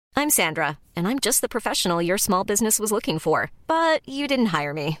I'm Sandra, and I'm just the professional your small business was looking for. But you didn't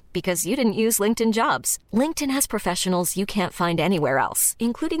hire me because you didn't use LinkedIn Jobs. LinkedIn has professionals you can't find anywhere else,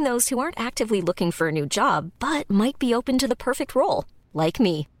 including those who aren't actively looking for a new job, but might be open to the perfect role, like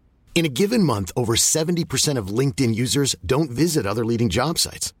me. In a given month, over 70% of LinkedIn users don't visit other leading job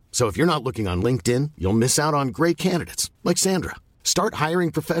sites. So if you're not looking on LinkedIn, you'll miss out on great candidates like Sandra. Start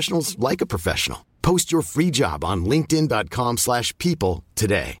hiring professionals like a professional. Post your free job on linkedin.com/people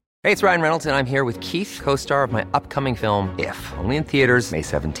today. Hey, it's Ryan Reynolds, and I'm here with Keith, co-star of my upcoming film, If, only in theaters May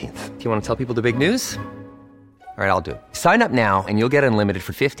 17th. Do you want to tell people the big news? All right, I'll do it. Sign up now and you'll get unlimited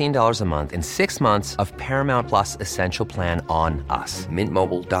for $15 a month and 6 months of Paramount Plus Essential Plan on us.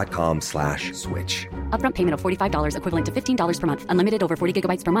 MintMobile.com/switch. Upfront payment of $45 equivalent to $15 per month. Unlimited over 40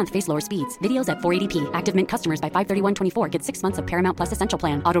 gigabytes per month. Face lower speeds. Videos at 480p. Active Mint customers by 531.24 get 6 months of Paramount Plus Essential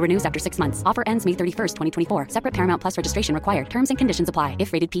Plan. Auto renews after 6 months. Offer ends May 31st, 2024. Separate Paramount Plus registration required. Terms and conditions apply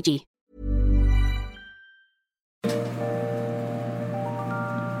if rated PG.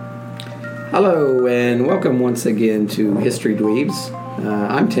 Hello and welcome once again to History Dweebs.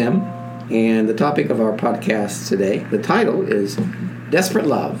 I'm Tim, and the topic of our podcast today, the title is Desperate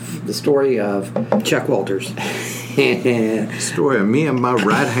Love, the story of Chuck Walters. Story of me and my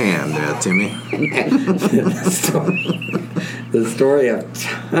right hand there, Timmy. the story of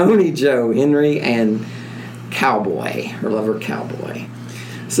Tony Joe Henry and Cowboy, her lover Cowboy.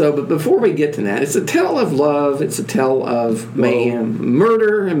 So, but before we get to that, it's a tale of love. It's a tale of mayhem,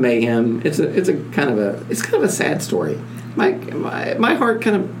 murder and mayhem. It's kind of a sad story. My heart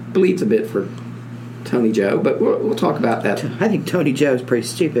kind of bleeds a bit for Tony Joe, but we'll talk about that. I think Tony Joe's pretty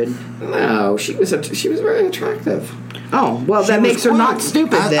stupid. No, she was very attractive. Oh, well, that makes her not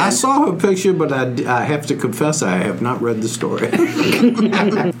stupid then. I saw her picture, but I have to confess I have not read the story.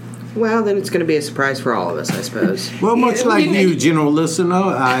 Well, then it's going to be a surprise for all of us, I suppose. Well, much like you, general listener,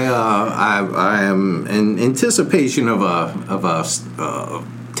 I am in anticipation of a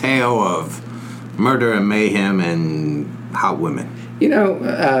tale of murder and mayhem and hot women. You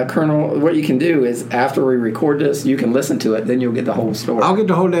know, Colonel, what you can do is after we record this, you can listen to it. Then you'll get the whole story. I'll get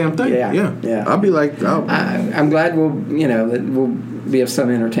the whole damn thing. Yeah. I'll be like, I'm glad that we'll be of some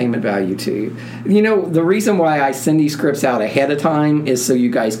entertainment value to you. You know, the reason why I send these scripts out ahead of time is so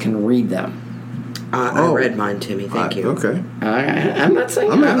you guys can read them. I read mine, Timmy. Thank you. Okay. I'm not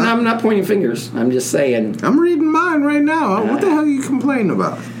saying I'm not pointing fingers. I'm just saying. I'm reading mine right now. What the hell are you complaining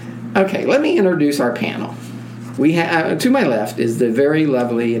about? Okay, let me introduce our panel. We have to my left is the very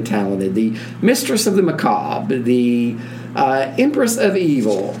lovely and talented, the mistress of the macabre, the empress of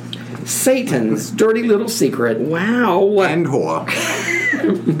evil, Satan's dirty little secret. Wow. And whore.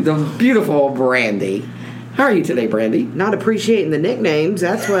 The beautiful Brandy. How are you today, Brandy? Not appreciating the nicknames.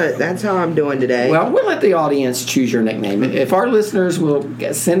 That's how I'm doing today. Well, we'll let the audience choose your nickname. If our listeners will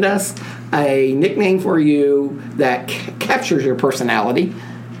send us a nickname for you that captures your personality,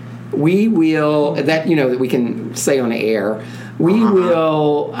 we will that we can say on the air. We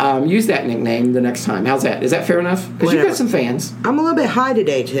will use that nickname the next time. How's that? Is that fair enough? Because you've got some fans. I'm a little bit high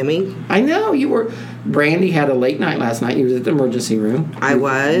today, Timmy. I know you were. Brandy had a late night last night. You was at the emergency room. I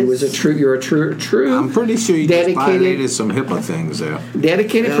was. You're a true. I'm pretty sure you dedicated, just violated some HIPAA things there.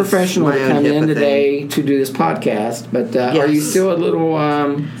 Dedicated professional to come in today to do this podcast. But are you still a little?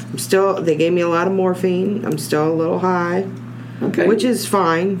 I'm still. They gave me a lot of morphine. I'm still a little high. Okay. Which is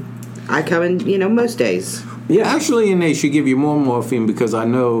fine. I come in, most days. Yeah, actually, and they should give you more morphine because I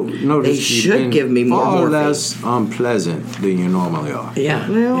noticed they should give me more far morphine. less unpleasant than you normally are. Yeah.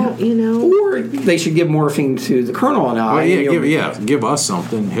 Well, or they should give morphine to the Colonel and I. Well, give us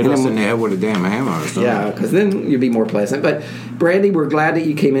something. Hit us in the head with a damn hammer or something. Yeah, because then you'd be more pleasant. But Brandy, we're glad that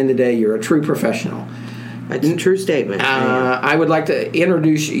you came in today. You're a true professional. That's a true statement. I would like to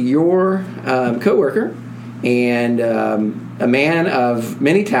introduce your coworker and a man of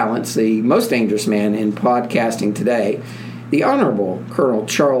many talents, the most dangerous man in podcasting today, the Honorable Colonel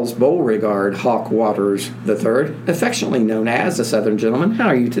Charles Beauregard Hawk Waters III, affectionately known as the Southern Gentleman. How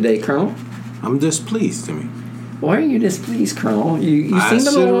are you today, Colonel? I'm displeased, Timmy. Why are you displeased, Colonel? You I seem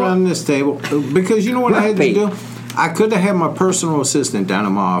sit around this table because you know what I had to do? I could have had my personal assistant down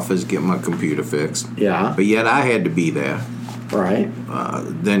in my office get my computer fixed. Yeah. But yet I had to be there. Right.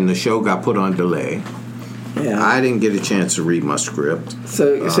 Then the show got put on delay. Yeah. I didn't get a chance to read my script.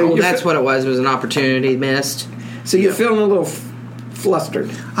 So that's what it was. It was an opportunity missed. So you're feeling a little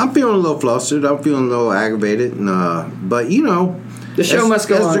flustered. I'm feeling a little flustered. I'm feeling a little aggravated. But, the show must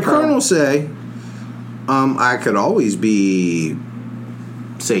go on. As the Colonel say, I could always be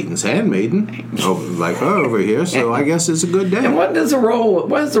Satan's handmaiden, like her over here. So I guess it's a good day. And what is the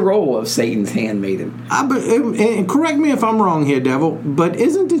role of Satan's handmaiden? And correct me if I'm wrong here, Devil, but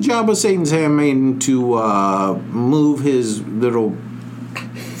isn't the job of Satan's handmaiden to move his little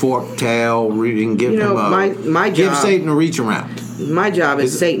forked tail and give him give Satan a reach around? My job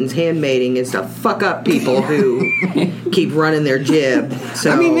as Satan's handmaiding is to fuck up people who keep running their jib. So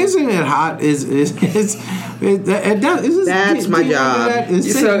I mean, isn't it hot? That's my job.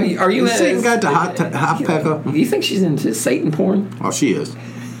 Is Satan got the hot pecker? Do you think she's into Satan porn? Oh, she is.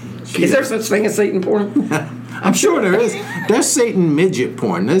 Is there such thing as Satan porn? I'm sure there is. There's Satan midget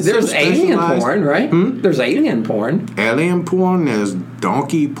porn. There's alien porn, right? There's alien porn. Alien porn. There's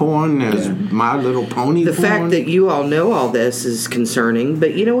donkey porn. There's My Little Pony porn. The fact that you all know all this is concerning,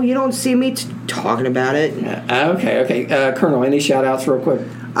 but you don't see me talking about it. Okay. Colonel, any shout-outs real quick?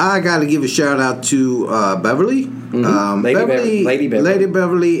 I got to give a shout-out to Beverly. Lady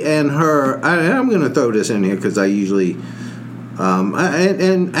Beverly and her. I'm going to throw this in here because I usually...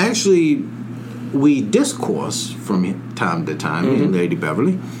 and actually... We discourse from time to time in Lady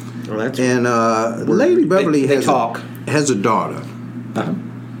Beverly. Well, that's Lady Beverly has a daughter. Uh-huh.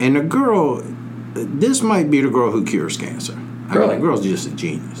 And the girl, this might be the girl who cures cancer. Really? The girl's just a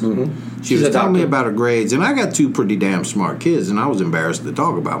genius. Mm-hmm. She was telling me about her grades, and I got two pretty damn smart kids, and I was embarrassed to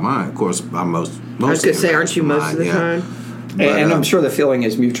talk about mine. Of course, I'm most. I was going to say, aren't you most of the time? But, and I'm sure the feeling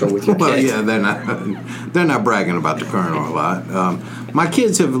is mutual with your kids. Well, yeah, they're not bragging about the Colonel a lot. My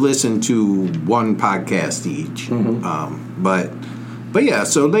kids have listened to one podcast each, but yeah.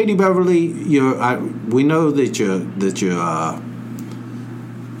 So, Lady Beverly, we know that you're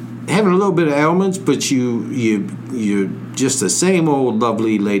having a little bit of ailments, but you're just the same old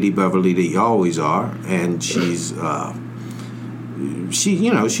lovely Lady Beverly that you always are, and she's a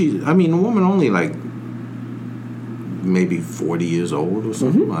woman only like maybe 40 years old or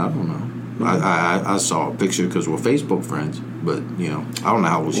something. I don't know. I saw a picture because we're Facebook friends, but I don't know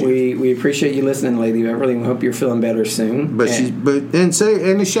how old she is. We appreciate you listening, Lady Beverly. We hope you're feeling better soon. But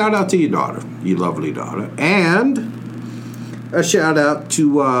and a shout out to your daughter, your lovely daughter, and a shout out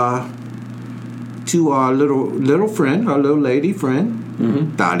to our little friend, our little lady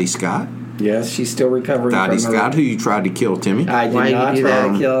friend, Dottie Scott. Yes, she's still recovering. Dottie Scott, who you tried to kill, Timmy. I did not try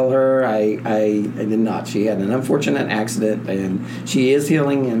to kill her. I did not. She had an unfortunate accident, and she is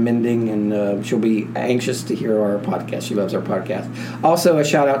healing and mending, and she'll be anxious to hear our podcast. She loves our podcast. Also, a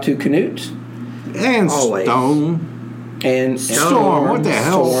shout out to Canute and Stone. And Storm. What the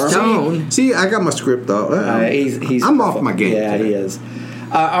hell? Stone. See, I got my script though. He's I'm off my game. Yeah, he is.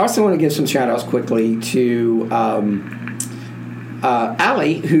 I also want to give some shout outs quickly to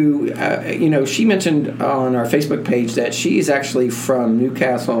Allie, who, she mentioned on our Facebook page that she is actually from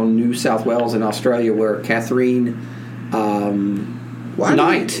Newcastle, New South Wales in Australia, where Catherine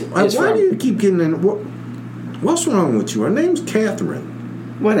Knight is why from. Do you keep getting in? What's wrong with you? Her name's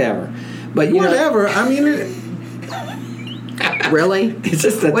Catherine. Whatever. But whatever. I mean... Really? It's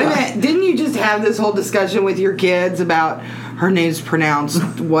just Wait a minute. Didn't you just have this whole discussion with your kids about her name's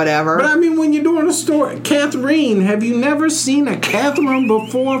pronounced whatever? But I mean, when you're doing a story, Catherine, have you never seen a Catherine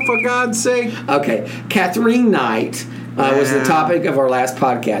before, for God's sake? Okay. Catherine Knight was the topic of our last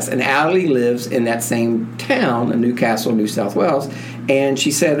podcast. And Allie lives in that same town in Newcastle, New South Wales. And she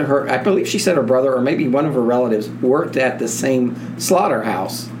said I believe she said her brother or maybe one of her relatives worked at the same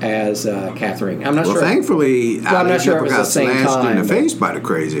slaughterhouse as Catherine. I'm not sure. Thankfully, I'm not sure it was the same time. In the face by the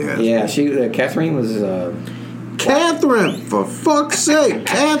crazy ass. Yeah, Catherine was. Catherine, for fuck's sake,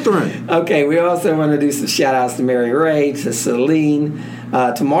 Catherine. Okay, we also want to do some shout outs to Mary Ray, to Celine,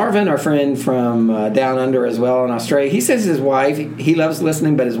 to Marvin, our friend from down under as well in Australia. He says his wife, he loves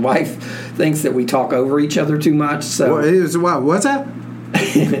listening, but his wife thinks that we talk over each other too much. So what's that?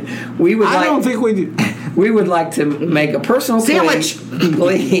 I don't think we do. We would like to make a personal plea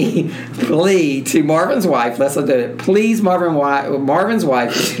to Marvin's wife. Let's do it. Please, Marvin's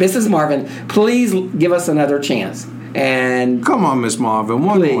wife, Mrs. Marvin, please give us another chance. And come on, Miss Marvin,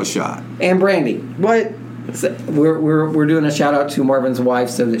 one more shot. And Brandy, what? So we're doing a shout out to Marvin's wife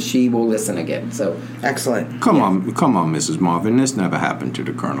so that she will listen again. So excellent. Come on, Mrs. Marvin. This never happened to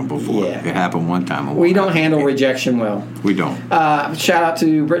the Colonel before. Yeah. It happened one time. We don't handle rejection well. We don't. Shout out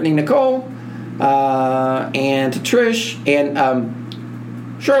to Brittany Nicole. And to Trish and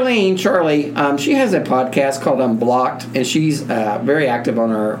Charlie. She has a podcast called Unblocked, and she's very active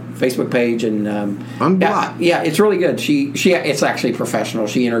on our Facebook page. And Unblocked, yeah, it's really good. It's actually professional.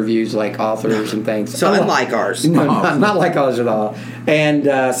 She interviews like authors and things. So unlike ours, no, not like ours at all. And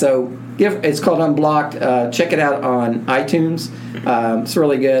so it's called Unblocked. Check it out on iTunes. It's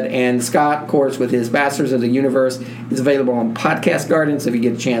really good. And Scott, of course, with his Masters of the Universe, is available on Podcast Garden. So if you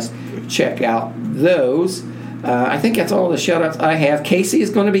get a chance, check out those. I think that's all the shout-outs I have. Casey is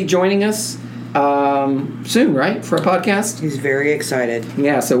going to be joining us soon, right, for a podcast? He's very excited.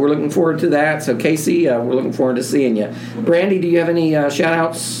 Yeah, so we're looking forward to that. So, Casey, we're looking forward to seeing you. Brandy, do you have any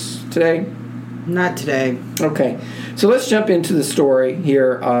shout-outs today? Not today. Okay. So let's jump into the story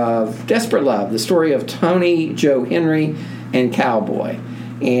here of Desperate Love, the story of Tony Joe Henry and Cowboy.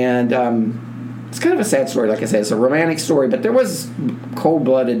 And it's kind of a sad story, like I said. It's a romantic story, but there was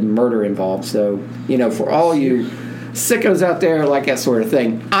cold-blooded murder involved. So, for all you sickos out there like that sort of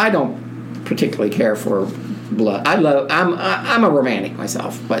thing, I don't particularly care for blood. I'm a romantic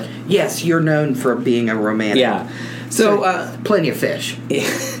myself, but yes, you're known for being a romantic. Yeah. So plenty of fish.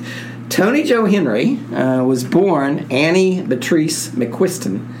 Tony Joe Henry was born Annie Beatrice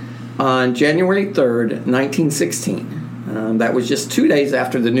McQuiston on January 3rd, 1916. That was just 2 days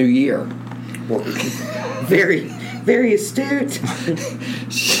after the new year. Very, very astute.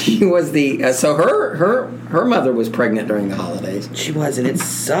 She was so her mother was pregnant during the holidays. She was, and it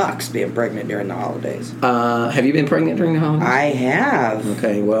sucks being pregnant during the holidays. Have you been pregnant during the holidays? I have.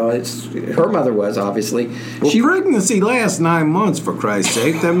 Okay, well, her mother was, obviously. Well, pregnancy lasts 9 months, for Christ's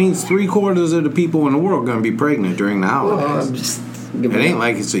sake. That means 3/4 of the people in the world are going to be pregnant during the holidays. It ain't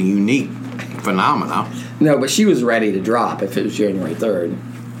like it's a unique phenomenon. No, but she was ready to drop if it was January 3rd.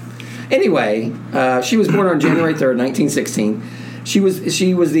 Anyway, she was born on January 3rd, 1916. She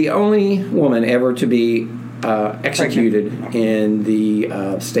was the only woman ever to be executed in the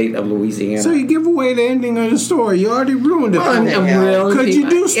state of Louisiana. So you give away the ending of the story. You already ruined it. Well, Could you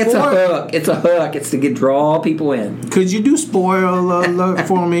do It's a hook. It's a hook. It's to draw people in. Could you do spoiler alert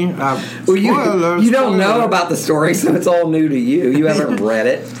for me? Well, you don't know about the story, so it's all new to you. You haven't read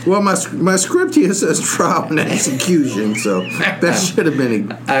it. Well, my script here says trial and execution, so that should have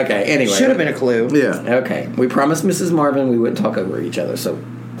been okay. Anyway, should have been a clue. Yeah. Okay. We promised Mrs. Marvin we wouldn't talk over each other, so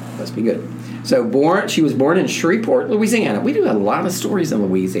let's be good. So she was born in Shreveport, Louisiana. We do a lot of stories in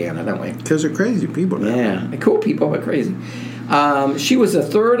Louisiana, don't we? Because they're crazy people now. Yeah, cool people, but crazy. She was the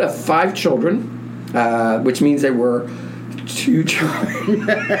third of 5 children, which means there were 2 children,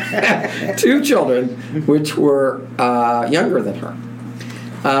 2 children, which were younger than her.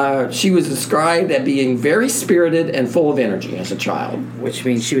 She was described as being very spirited and full of energy as a child. Which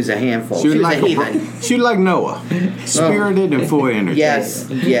means she was a handful. She was a heathen. She was like Noah. Spirited and full of energy. Yes,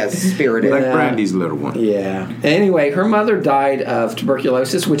 spirited. Like Brandy's little one. Yeah. Anyway, her mother died of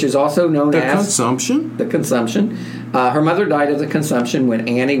tuberculosis, which is also known as... consumption? The consumption. Her mother died of the consumption when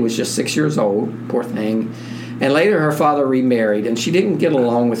Annie was just 6 years old. Poor thing. And later her father remarried, and she didn't get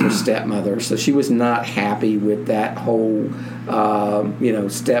along with her stepmother, so she was not happy with that whole,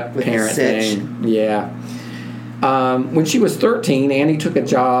 step-parent thing. Yeah. When she was 13, Annie took a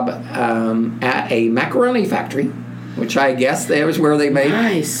job at a macaroni factory, which I guess that was where they made...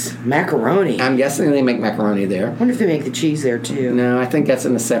 Nice. Macaroni. I'm guessing they make macaroni there. I wonder if they make the cheese there, too. No, I think that's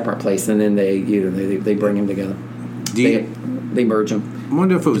in a separate place, and then they bring them together. They merge them. I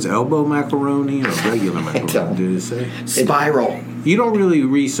wonder if it was elbow macaroni or regular macaroni. Did it say? Spiral. You don't really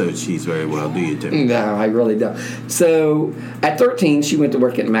research these very well, do you, Tim? No, I really don't. So at 13, she went to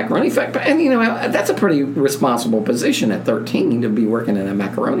work at a macaroni factory. And, that's a pretty responsible position at 13 to be working in a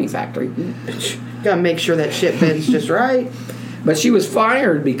macaroni factory. Got to make sure that shit bends just right. But she was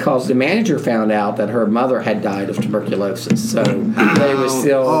fired because the manager found out that her mother had died of tuberculosis. So they were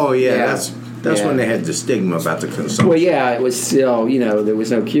still... Oh, yeah. That's when they had the stigma about the consumption. Well, yeah, it was still, there was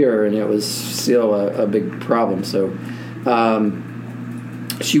no cure, and it was still a big problem. So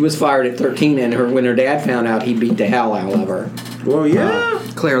she was fired at 13, and when her dad found out, he beat the hell out of her. Well, yeah.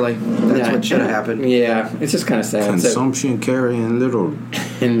 Clearly. That's what should have happened. Yeah, it's just kind of sad. Consumption carrying little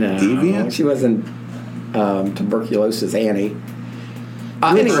deviant. She wasn't tuberculosis Annie.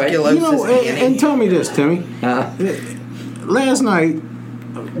 Anyway, and tell me this, Timmy. Last night,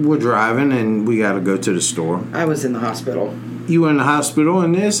 we're driving and we got to go to the store. I was in the hospital. You were in the hospital,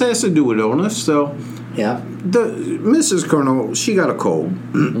 and this has to do with illness. So, yeah, Mrs. Colonel, she got a cold,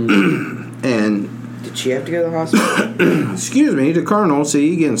 and did she have to go to the hospital? Excuse me, the Colonel. See,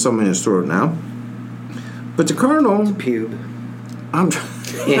 he's getting something in his throat now. But the Colonel, it's a pube.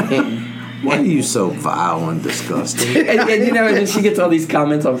 Why are you so vile and disgusting? and you know, and then she gets all these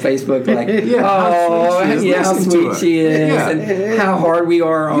comments on Facebook like, how sweet she is, and how hard we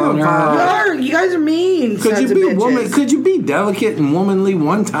are on her. You guys are mean. Could you be woman? Could you be delicate and womanly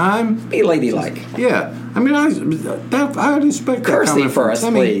one time? Be ladylike. Yeah, I mean, I'd expect that Curtsy coming for from us,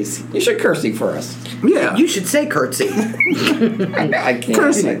 Timmy. please. You should curtsy for us. Yeah, You should say curtsy. I can't.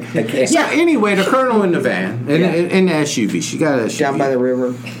 Curtsy. I can't. So anyway, the Colonel in the van in the SUV. She got an SUV Down by the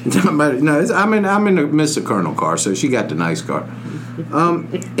river. I'm in the Mr. Colonel car, so she got the nice car.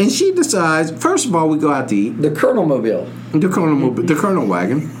 And she decides. First of all, we go out to eat. The Colonel Mobile. The Colonel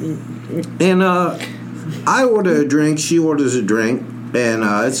wagon. And I order a drink. She orders a drink, and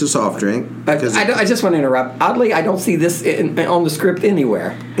it's a soft drink. I just want to interrupt. Oddly, I don't see this on the script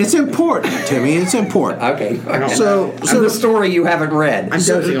anywhere. It's important, Timmy. It's important. Okay. So the story you haven't read. I'm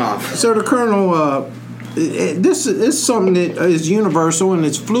dozing off. So the Colonel. This is something that is universal, and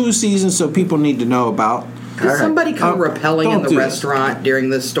it's flu season, so people need to know about. Does somebody come rappelling in don't the do restaurant during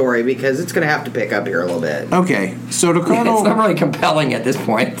this story? Because it's going to have to pick up here a little bit. Okay, so the Colonel. It's not really compelling at this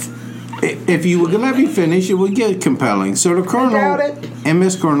point. If you were going to let me finish, it would get compelling. So the Colonel and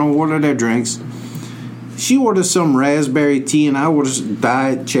Miss Colonel order their drinks. She orders some raspberry tea, and I orders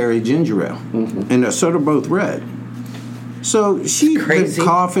diet cherry ginger ale. Mm-hmm. And so they're both red. So she's been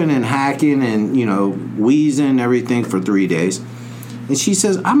coughing and hacking and, wheezing and everything for 3 days. And she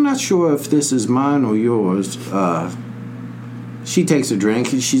says, I'm not sure if this is mine or yours. She takes a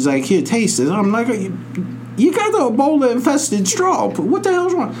drink, and she's like, here, taste it. I'm like, you got the Ebola-infested straw. What the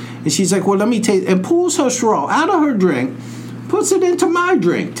hell's wrong? And she's like, well, let me taste. And pulls her straw out of her drink, puts it into my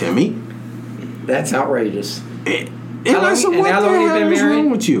drink, Timmy. That's outrageous. And I said, what the hell is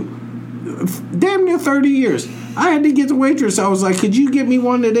wrong with you? Damn near 30 years. I had to get the waitress. I was like, could you get me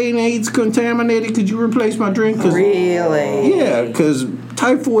one that ain't AIDS contaminated? Could you replace my drink? Really? Yeah, because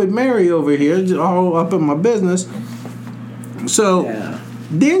Typhoid Mary over here is all up in my business. So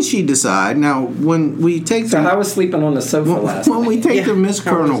then she decided, now when we take So I was sleeping on the sofa last night. When we take the Miss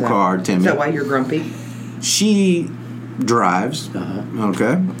Colonel card, Timmy. Is that why you're grumpy? She drives.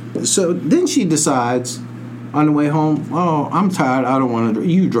 Okay. So then she decides on the way home, oh, I'm tired. I don't want to.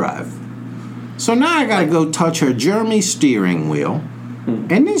 You drive. So now I got to go touch her Jeremy steering wheel.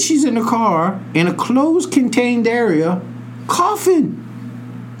 And then she's in the car in a closed contained area coughing.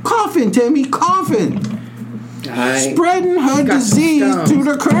 Coughing, Timmy, coughing. Spreading her disease to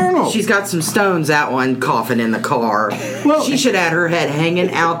the Colonel. She's got some stones, that one, coughing in the car. Well, she should have had her head hanging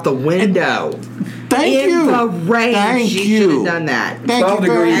out the window. Thank you. In the rain. She should have done that. Thank you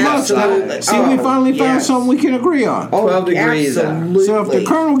very much. See, we finally found something we can agree on. 12 degrees. So if the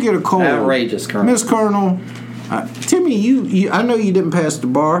Colonel get a cold, outrageous, Colonel. Miss Colonel, Timmy, you I know you didn't pass the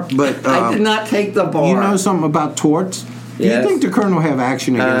bar, but I did not take the bar. You know something about torts? Do you think the Colonel have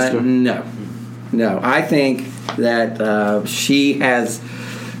action against her? No. I think that she has.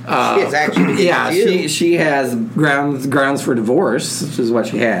 She has action against you. She has grounds for divorce, which is what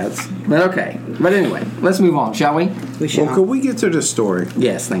she has. But okay. But anyway, let's move on, shall we? We should. Well, could we get to the story?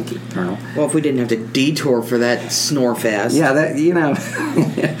 Yes, thank you, Colonel. Well, if we didn't have to detour for that snore fest. Yeah, that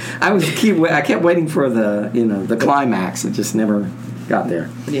I kept waiting for the climax. It just never got there.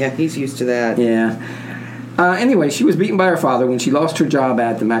 Yeah, he's used to that. Yeah. Anyway, she was beaten by her father when she lost her job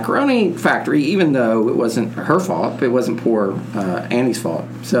at the macaroni factory, even though it wasn't her fault. It wasn't poor Annie's fault.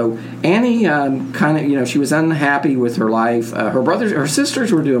 So Annie she was unhappy with her life. Her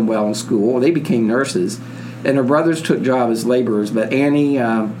sisters were doing well in school. They became nurses, and her brothers took jobs as laborers. But Annie,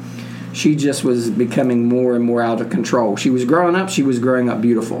 she just was becoming more and more out of control. She was growing up. She was growing up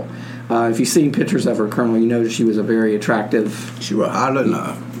beautiful. If you've seen pictures of her, Colonel, you know that she was a very attractive. She was hot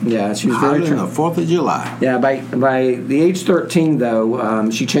enough. Yeah, she was hot very enough. 4th of July. Yeah, by the age 13,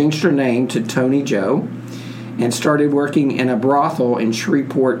 though, she changed her name to Tony Joe and started working in a brothel in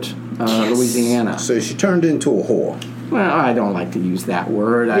Shreveport, Louisiana. So she turned into a whore. Well, I don't like to use that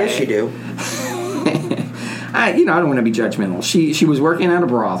word. Yes, you do. I don't want to be judgmental. She was working at a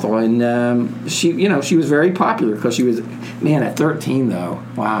brothel, and she was very popular because she was, at 13 though.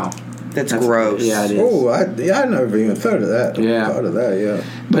 Wow. That's gross. Yeah, it is. Oh, I never even thought of that. Yeah.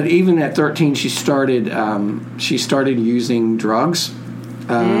 But even at 13, she started using drugs.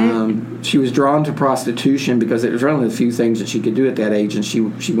 She was drawn to prostitution because it was one of the few things that she could do at that age, and she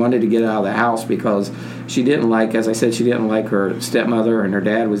wanted to get out of the house because she didn't like, as I said, she didn't like her stepmother, and her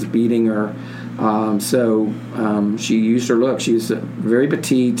dad was beating her. So she used her look. She was very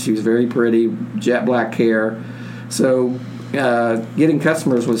petite. She was very pretty, jet black hair. So getting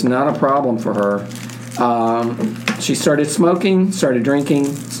customers was not a problem for her. She started smoking, started drinking,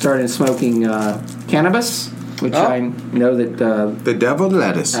 started smoking cannabis. which I know that The devil's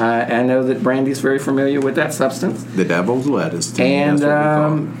lettuce. I know that Brandy's very familiar with that substance. The devil's lettuce. Tim. And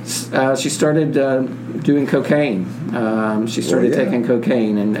That's what we call it. she started doing cocaine. She started taking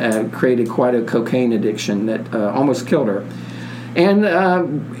cocaine and created quite a cocaine addiction that almost killed her. And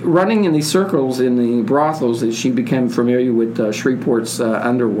running in these circles in the brothels, she became familiar with Shreveport's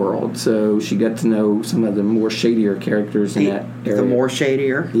underworld. So she got to know some of the more shadier characters in that area. The more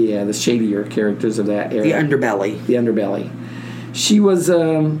shadier? Yeah, the shadier characters of that area. The underbelly. The underbelly. She was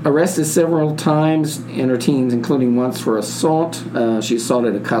arrested several times in her teens, including once for assault. She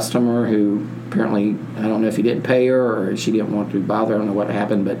assaulted a customer who apparently, I don't know if he didn't pay her or she didn't want to bother. I don't know what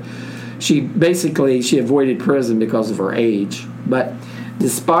happened, but she avoided prison because of her age. But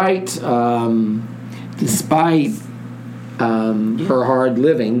despite her hard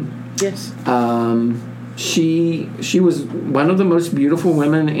living, yes, she was one of the most beautiful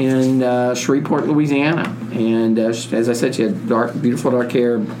women in Shreveport, Louisiana. And as I said, she had beautiful dark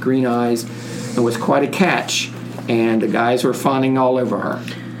hair, green eyes, and was quite a catch. And the guys were fawning all over her.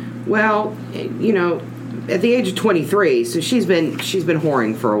 Well, you know, at the age of 23, so she's been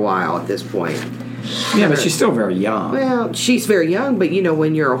whoring for a while at this point. Yeah, but she's still very young. Well, she's very young, but you know,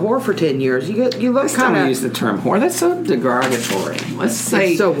 when you're a whore for 10 years, you look kind of. Don't use the term whore. That's so derogatory. Let's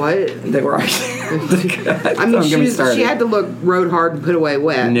say. So what? I mean, she had to look rode hard and put away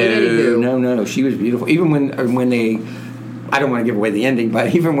wet. No. She was beautiful. Even when they. I don't want to give away the ending,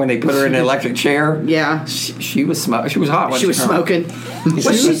 but even when they put her in an electric chair, yeah, she was She was hot. She was smoking.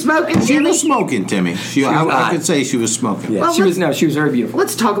 Was she smoking? She was smoking, Timmy. I could say she was smoking. Yeah, well, she was very beautiful.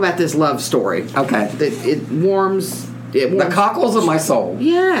 Let's talk about this love story. Okay, It warms the cockles of my soul.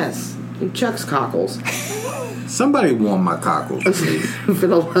 Yes, Chuck's cockles. Somebody warm my cockles, please. For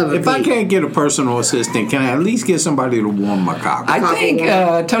the love of If I can't get a personal assistant, can I at least get somebody to warm my cockles? I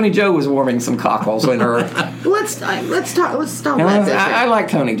think Tony Joe was warming some cockles in her. Let's talk about this. I like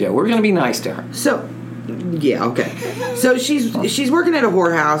Tony Joe. We're going to be nice to her. So, yeah, okay. So she's working at a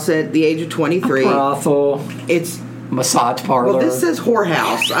whorehouse at the age of 23. A brothel. It's massage parlor. Well, this says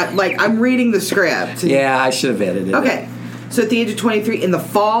whorehouse. I'm reading the script. Yeah, I should have edited it. Okay. So at the age of 23, in the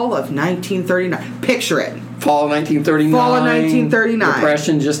fall of 1939, picture it. Fall of 1939. Fall of 1939.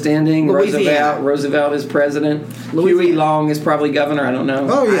 Depression just ending. Roosevelt is president. Huey Long is probably governor. I don't know.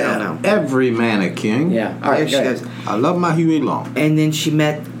 Oh, yeah. I don't know. Every man a king. Yeah. All right, there she goes. I love my Huey Long. And then she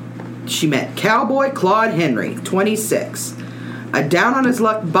met Cowboy Claude Henry, 26. A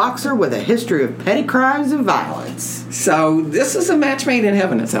down-on-his-luck boxer with a history of petty crimes and violence. So this is a match made in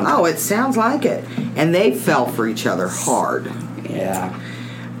heaven, it sounds like. Oh, it sounds like it. And they fell for each other hard. Yeah.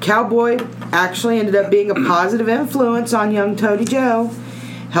 Cowboy actually ended up being a positive influence on young Tony Joe.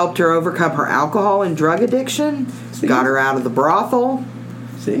 Helped her overcome her alcohol and drug addiction. Got her out of the brothel.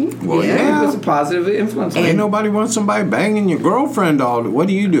 See? Well, yeah. It was a positive influence. Ain't nobody wants somebody banging your girlfriend all day. What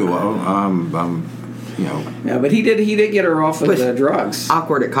do you do? Yeah, but he did get her off of the drugs.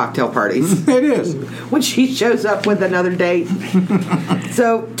 Awkward at cocktail parties. It is. When she shows up with another date.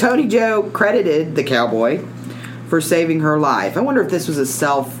 So Tony Joe credited the cowboy for saving her life. I wonder if this was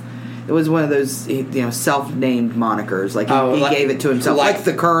it was one of those self-named monikers. Like he gave it to himself. Like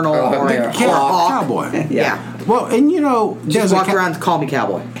the Colonel or Cowboy. Yeah. Well, and just walk around and call me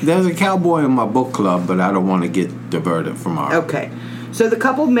cowboy. There's a cowboy in my book club, but I don't want to get diverted from our... Okay. So the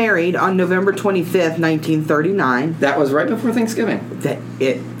couple married on November 25th, 1939. That was right before Thanksgiving.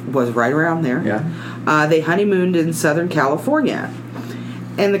 It was right around there. Yeah. They honeymooned in Southern California.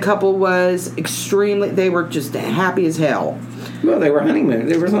 And the couple was they were just happy as hell. Well, they were honeymoon.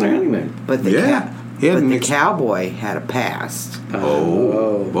 They were on their honeymoon. But the cowboy had a past.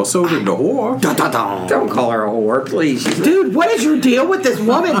 Oh. Well, so did the whore. Dun, dun, dun. Don't call her a whore, please. Dude, what is your deal with this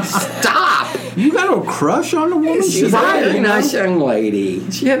woman? Stop! You got a crush on the woman? She's a very nice young lady.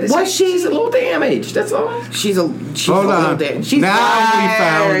 She's a little damaged. That's all. She's a little damaged.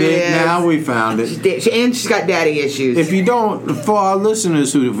 Now we found it. And she's got daddy issues. If you don't, for our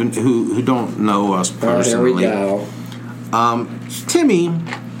listeners who don't know us personally, there we go. Timmy,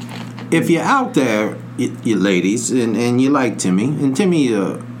 if you're out there, you ladies, and you like Timmy, and Timmy,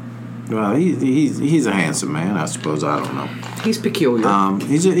 he's a handsome man, I suppose. I don't know. He's peculiar.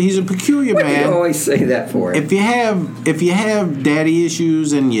 He's a peculiar man. You always say that for him. If you have daddy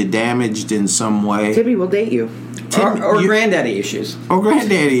issues and you're damaged in some way, Timmy will date you. Or granddaddy issues. Or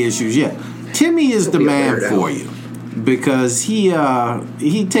granddaddy issues. Yeah, Timmy is the man for you. Because he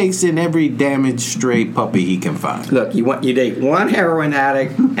takes in every damaged stray puppy he can find. Look, you date one heroin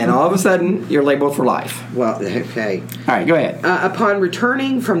addict, and all of a sudden you're labeled for life. Well, okay. All right, go ahead. Upon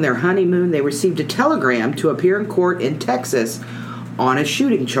returning from their honeymoon, they received a telegram to appear in court in Texas on a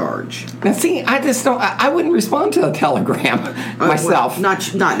shooting charge. Now, see, I just don't. I wouldn't respond to a telegram myself. Well,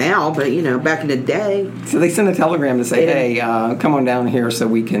 not now, but back in the day. So they sent a telegram to say, "Hey, come on down here so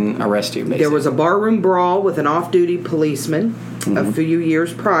we can arrest you." Basically. There was a barroom brawl with an off-duty policeman a few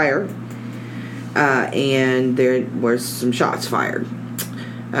years prior, and there was some shots fired.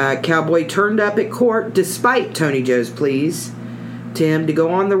 Cowboy turned up at court despite Tony Joe's pleas to him to go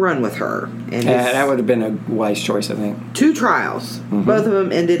on the run with her. And that would have been a wise choice, I think. 2 trials. Both of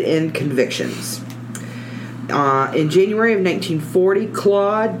them ended in convictions. In January of 1940,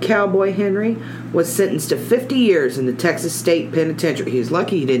 Claude Cowboy Henry was sentenced to 50 years in the Texas State Penitentiary. He was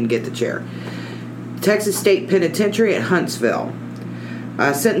lucky he didn't get the chair. Texas State Penitentiary at Huntsville.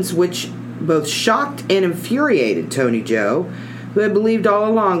 A sentence which both shocked and infuriated Tony Joe, who had believed all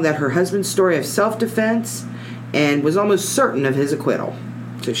along that her husband's story of self-defense and was almost certain of his acquittal.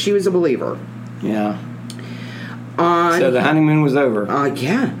 So she was a believer. Yeah. So the honeymoon was over.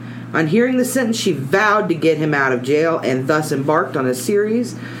 Yeah. On hearing the sentence, she vowed to get him out of jail and thus embarked on a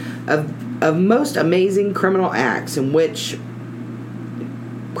series of most amazing criminal acts which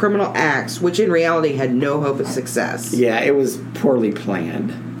in reality had no hope of success. Yeah, it was poorly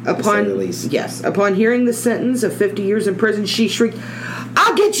planned, to say the least. Yes. Upon hearing the sentence of 50 years in prison, she shrieked,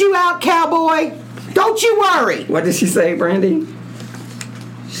 "I'll get you out, cowboy! Don't you worry!" What did she say, Brandy?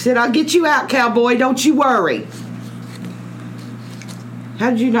 She said, "I'll get you out, cowboy. Don't you worry." How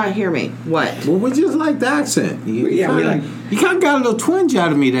did you not hear me? What? Well, we just like the accent. You kind of got a little twinge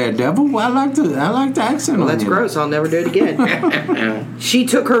out of me there, Devil. I like the accent. Well, that's gross. I'll never do it again. She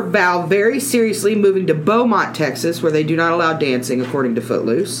took her vow very seriously, moving to Beaumont, Texas, where they do not allow dancing, according to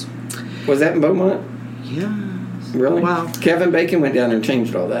Footloose. Was that in Beaumont? Yeah. Really? Wow. Kevin Bacon went down there and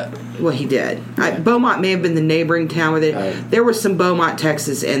changed all that. Well, he did. Beaumont may have been the neighboring town where there was some Beaumont,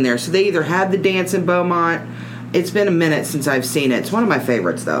 Texas in there. So they either had the dance in Beaumont. It's been a minute since I've seen it. It's one of my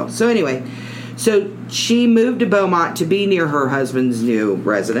favorites, though. So anyway, she moved to Beaumont to be near her husband's new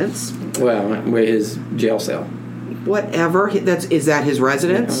residence. Well, with his jail cell. Whatever. Is that his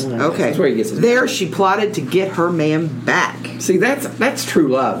residence? No. Okay. That's where he gets his there, money. she plotted to get her man back. See, that's true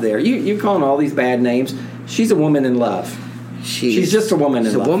love there. You calling all these bad names. She's a woman in love. She's just a woman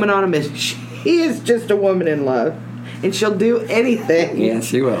in love. She's a woman on a mission. She is just a woman in love. And she'll do anything. Yeah,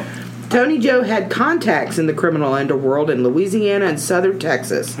 she will. Tony Joe had contacts in the criminal underworld in Louisiana and southern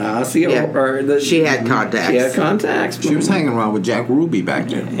Texas. She had contacts. She had contacts. She was hanging around with Jack Ruby back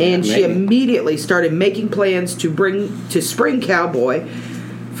then. And she immediately started making plans to spring Cowboy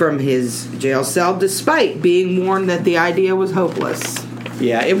from his jail cell, despite being warned that the idea was hopeless.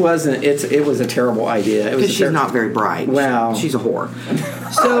 Yeah, it wasn't. It was a terrible idea. Because she's not very bright. Well, she's a whore.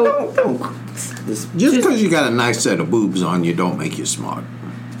 So just because you got a nice set of boobs on you, don't make you smart.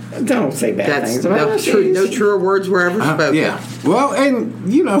 Don't say bad things. No truer words were ever spoken. Yeah. Well,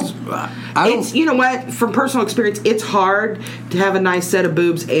 and you know what? From personal experience, it's hard to have a nice set of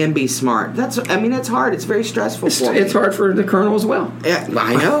boobs and be smart. That's hard. It's very stressful. It's hard for the Colonel as well. Yeah,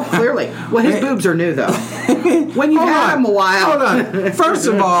 I know, clearly. Well, his boobs are new though. When you've had them a while. Hold on. First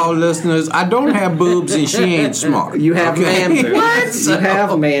of all, listeners, I don't have boobs and she ain't smart. You have man boobs. What? You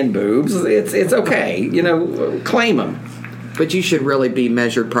have man boobs. It's okay. Claim them. But you should really be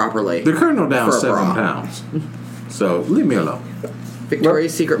measured properly. The Colonel down 7 pounds. So leave me alone.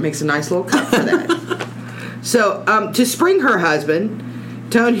 Victoria's Secret makes a nice little cut for that. So to spring her husband,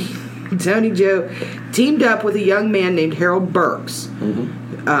 Tony Joe teamed up with a young man named Harold Burks,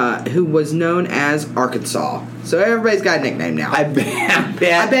 who was known as Arkansas. So everybody's got a nickname now. I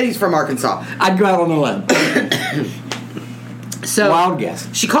bet he's from Arkansas. I'd go out on a limb. So wild guess.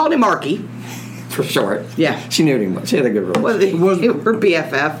 She called him Arky. For short. Yeah. She knew him. She had a good role. Well, they were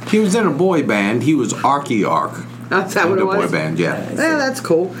BFF. He was in a boy band. He was Arky Ark. That's that what it was? Boy band, yeah. Yeah, that's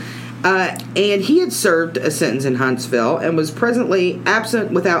cool. And he had served a sentence in Huntsville and was presently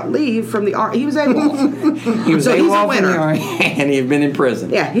absent without leave from the Army. He was AWOL. He's a winner. And he had been in prison.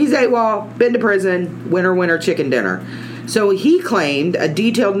 Yeah, he's AWOL, been to prison, winner, chicken dinner. So he claimed a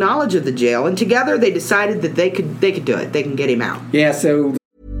detailed knowledge of the jail, and together they decided that they could do it. They can get him out. Yeah, so...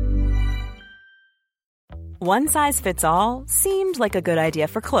 One size fits all seemed like a good idea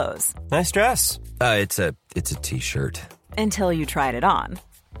for clothes. Nice dress. It's a t-shirt. Until you tried it on.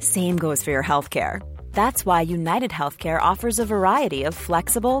 Same goes for your healthcare. That's why United Healthcare offers a variety of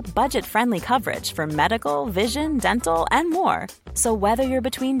flexible, budget-friendly coverage for medical, vision, dental, and more. So whether you're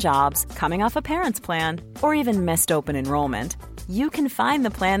between jobs, coming off a parent's plan, or even missed open enrollment, you can find the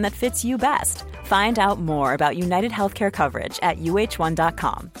plan that fits you best. Find out more about United Healthcare coverage at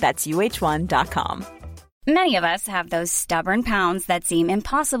uh1.com. That's uh1.com. Many of us have those stubborn pounds that seem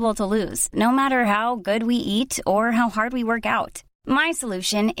impossible to lose, no matter how good we eat or how hard we work out. My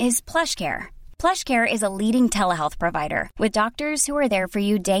solution is PlushCare. PlushCare is a leading telehealth provider with doctors who are there for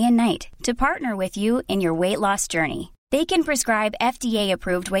you day and night to partner with you in your weight loss journey. They can prescribe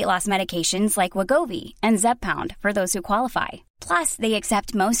FDA-approved weight loss medications like Wegovy and Zepbound for those who qualify. Plus, they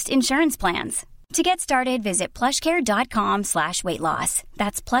accept most insurance plans. To get started, visit plushcare.com/weightloss.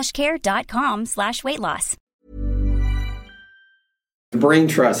 That's plushcare.com/weightloss. Brain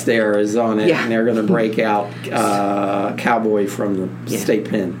Trust there is on it, Yeah. and they're going to break out Cowboy from the state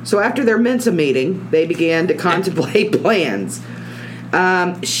pen. So after their Mensa meeting, they began to contemplate plans.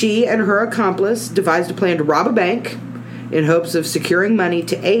 She and her accomplice devised a plan to rob a bank in hopes of securing money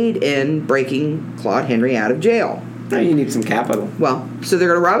to aid in breaking Claude Henry out of jail. Now you need some capital. Well, so they're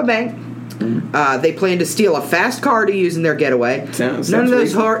going to rob a bank. They plan to steal a fast car to use in their getaway. None of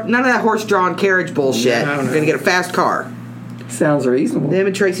that horse-drawn carriage bullshit. No. They're going to get a fast car. Sounds reasonable. Them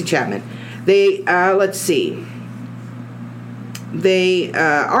and Tracy Chapman. They let's see.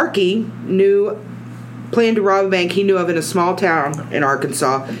 Archie planned to rob a bank he knew of in a small town in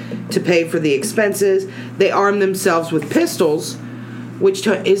Arkansas to pay for the expenses. They armed themselves with pistols.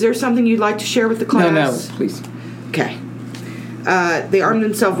 Is there something you'd like to share with the class? No, please. Okay. They armed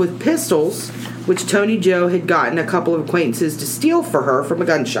themselves with pistols, which Tony Joe had gotten a couple of acquaintances to steal for her from a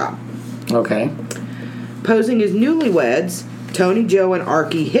gun shop. Okay. Posing as newlyweds, Tony Joe and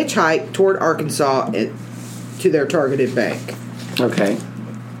Archie hitchhiked toward Arkansas to their targeted bank. Okay.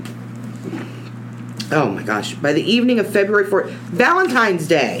 Oh my gosh. By the evening of February 4th, Valentine's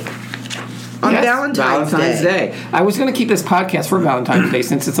Day. On Valentine's Day. I was going to keep this podcast for Valentine's Day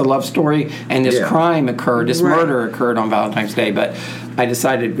since it's a love story and this crime occurred, this murder occurred on Valentine's Day, but I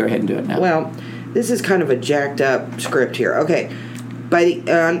decided to go ahead and do it now. Well, this is kind of a jacked up script here. Okay.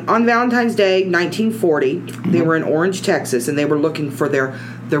 On Valentine's Day, 1940, they were in Orange, Texas, and they were looking for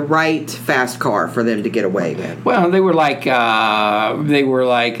the right fast car for them to get away in. Well, they were like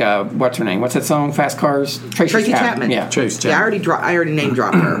what's her name? What's that song? Fast Cars? Tracy Chapman. Yeah, Tracy Chapman. Yeah, I already name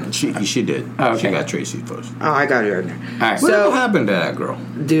dropped her. She did. Oh, okay. She got Tracy first. Oh, I got her in there. All right. What happened to that girl?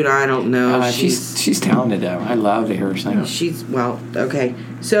 Dude, I don't know. She's talented though. I love to hear her sing. Okay.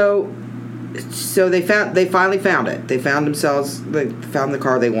 So they finally found it. They found the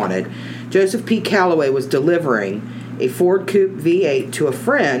car they wanted. Joseph P. Calloway was delivering a Ford Coupe V8 to a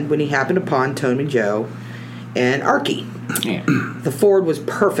friend when he happened upon Tony Joe and Archie. Yeah. The Ford was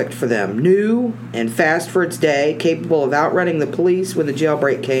perfect for them. New and fast for its day, capable of outrunning the police when the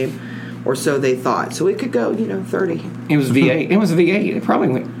jailbreak came, or so they thought. So it could go, 30. It was V8. It was a V8. It probably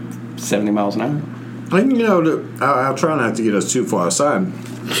went 70 miles an hour. And I'll try not to get us too far aside.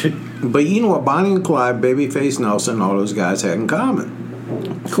 But you know what Bonnie and Clyde, Babyface Nelson, all those guys had in common?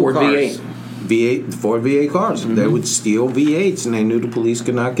 Ford V8. Ford V8 cars. They would steal V8s, and they knew the police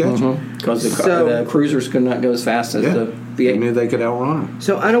could not catch them. Because the cruisers could not go as fast as the V8. They knew they could outrun them.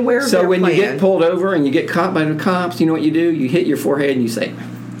 So unaware of their So when plan, you get pulled over and you get caught by the cops, you know what you do? You hit your forehead and you say,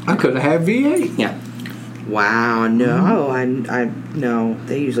 I couldn't have V8. yeah. Wow, no, I no.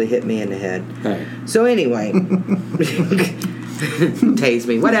 They usually hit me in the head. Right. So anyway, tase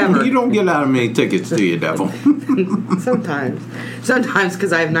me, whatever. You don't get out of many tickets, do you, devil? Sometimes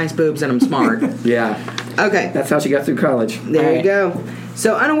because I have nice boobs and I'm smart. Yeah. Okay, That's how she got through college. there you go.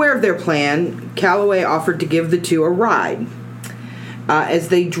 So unaware of their plan, Calloway offered to give the two a ride. As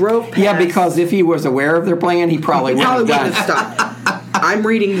they drove past... Yeah, because if he was aware of their plan, he probably wouldn't have done wouldn't it. have stopped. I'm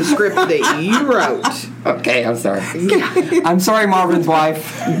reading the script that you wrote. Okay, I'm sorry. I'm sorry, Marvin's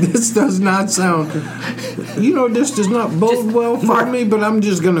wife. This does not sound... this does not bode well for me, but I'm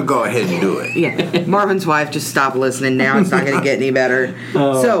just going to go ahead and do it. Yeah, Marvin's wife, just stop listening now. It's not going to get any better. I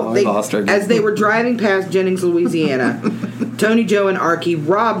lost her. As they were driving past Jennings, Louisiana, Tony Joe and Archie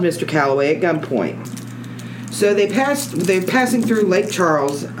robbed Mr. Calloway at gunpoint. So they're passing through Lake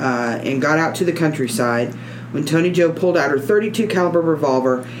Charles and got out to the countryside when Tony Joe pulled out her .32 caliber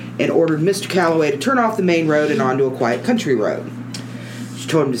revolver and ordered Mr. Calloway to turn off the main road and onto a quiet country road. She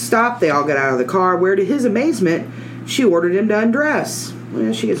told him to stop. They all got out of the car, where to his amazement, she ordered him to undress.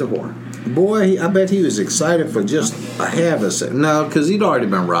 Well, she is a whore. Boy, I bet he was excited for just a half a second. No, because he'd already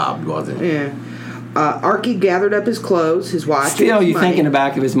been robbed, wasn't he? Yeah. Archie gathered up his clothes, his watch, Still, and his you money. think in the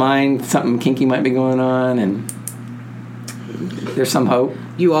back of his mind something kinky might be going on, and there's some hope.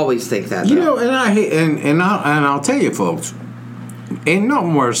 You always think that, though. And I'll tell you, folks, ain't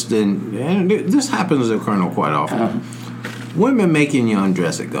nothing worse than, and this happens to Colonel quite often. Women making you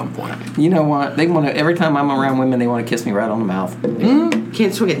undress at gunpoint. You know what? They want to. Every time I'm around women, they want to kiss me right on the mouth.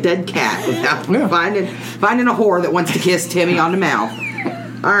 Can't swing a dead cat without finding a whore that wants to kiss Timmy on the mouth.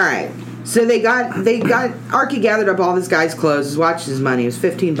 All right. So they got Archie gathered up all this guy's clothes, his watch, his money. It was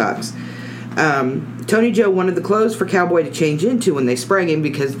 $15. Tony Joe wanted the clothes for Cowboy to change into when they sprang him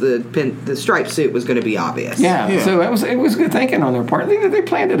because the striped suit was going to be obvious. Yeah. So it was good thinking on their part. They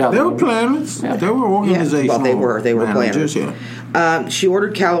planned it out. They were planners. Yeah. They were organizational. Well, they were managers, planners. Yeah. She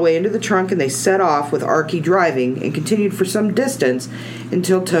ordered Calloway into the trunk, and they set off with Archie driving and continued for some distance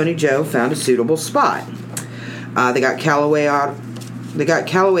until Tony Joe found a suitable spot. They got Calloway out. They got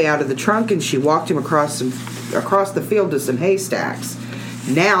Calloway out of the trunk, and she walked him across the field to some haystacks.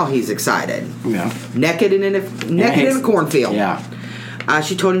 Now he's excited. Yeah. Naked in a cornfield. Yeah.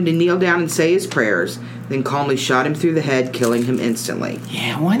 She told him to kneel down and say his prayers, then calmly shot him through the head, killing him instantly.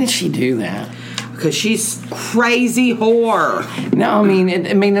 Yeah. Why did she do that? Because she's crazy whore. No, I mean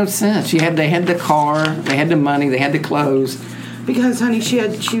it made no sense. They had the car, they had the money, they had the clothes. Because, honey, she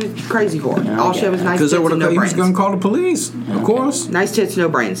was crazy whore. All she had was nice tits and no brains. Because he was going to call the police, of course. Nice tits, no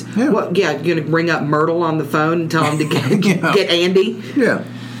brains. Yeah. What? Yeah, you're going to bring up Myrtle on the phone and tell him to get Andy? Yeah.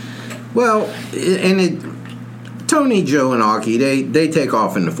 Well, Tony, Joe, and Archie, they take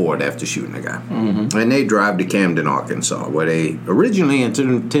off in the Ford after shooting the guy. Mm-hmm. And they drive to Camden, Arkansas, where they originally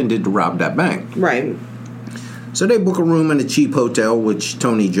intended to rob that bank. Right. So they book a room in a cheap hotel, which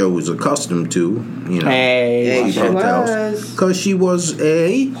Tony Joe was accustomed to. Cheap hotels. Because she was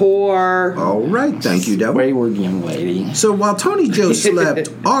a whore. All right, thank you, Devil. Wayward young lady. So while Tony Joe slept,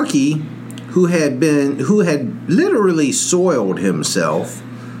 Archie, who had literally soiled himself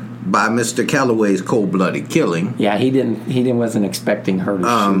by Mr. Calloway's cold-blooded killing. Yeah, he wasn't expecting her to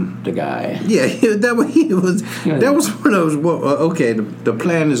shoot the guy. Yeah, that was one of those. Okay, the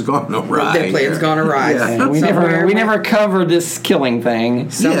plan has gone awry. The plan's gone awry. Yeah. We never covered this killing thing.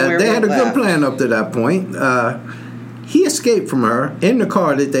 Yeah, they had a good plan up to that point. He escaped from her in the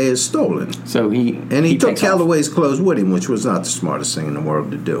car that they had stolen. So he took Calloway's clothes with him, which was not the smartest thing in the world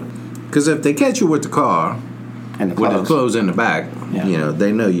to do. Because if they catch you with the car and with the clothes in the back, yeah.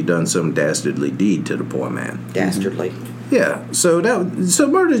 They know you done some dastardly deed to the poor man. Dastardly. Yeah, so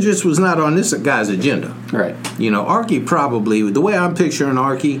murder just was not on this guy's agenda. Right. Archie probably, the way I'm picturing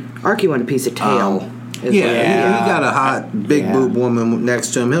Archie wanted a piece of tail. He got a hot, big boob woman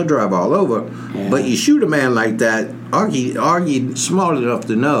next to him. He'll drive all over. Yeah. But you shoot a man like that, Archie smart enough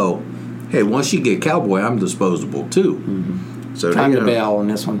to know, hey, once you get Cowboy, I'm disposable too. Mm-hmm. So time to bail on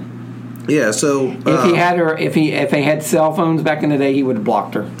this one. Yeah, so if they had cell phones back in the day, he would have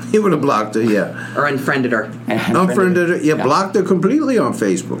blocked her. He would have blocked her, yeah, or unfriended her. Unfriended her, yeah, blocked her completely on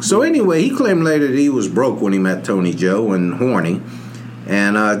Facebook. So anyway, he claimed later that he was broke when he met Tony Joe and horny,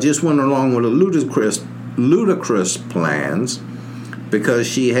 and just went along with a ludicrous plans because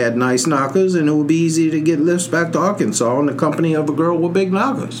she had nice knockers and it would be easy to get lifts back to Arkansas in the company of a girl with big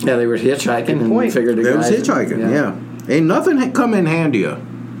knockers. Yeah, they were hitchhiking and figured they was hitchhiking. Yeah, ain't nothing come in handier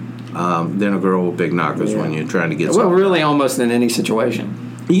than a girl with big knockers when you're trying to get. Well, really, almost in any situation.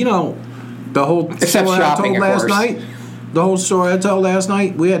 The whole except story shopping, I told last night. The whole story I told last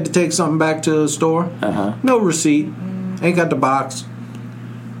night. We had to take something back to the store. No receipt. Ain't got the box.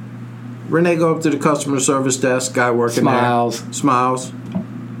 Renee go up to the customer service desk. Guy working there. Smiles.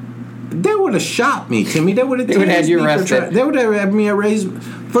 They would have shot me, Timmy. They would have had you arrested. They would have had me arrested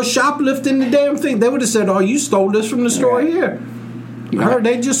for shoplifting the damn thing. They would have said, "Oh, you stole this from the store here."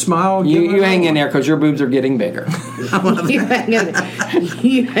 They just smiled. You hang in there because your boobs are getting bigger.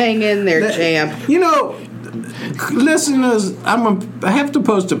 You hang in there, champ. Listeners, I have to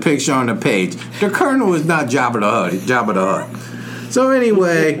post a picture on the page. The Colonel is not Jabba the Hutt. So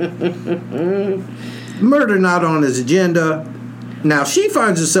anyway, murder not on his agenda. Now she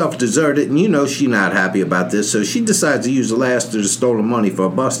finds herself deserted, and she's not happy about this. So she decides to use the last of the stolen money for a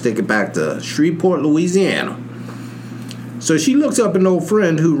bus ticket back to Shreveport, Louisiana. So she looks up an old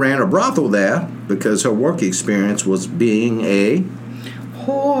friend who ran a brothel there because her work experience was being a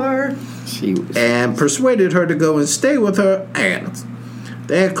whore. And persuaded her to go and stay with her aunt.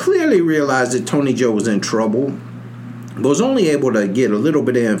 They had clearly realized that Tony Joe was in trouble, but was only able to get a little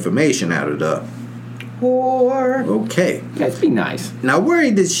bit of information out of the whore. Okay. That'd be nice. Now,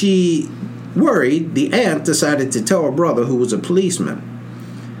 worried, the aunt decided to tell her brother, who was a policeman.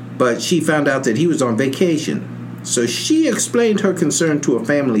 But she found out that he was on vacation. So she explained her concern to a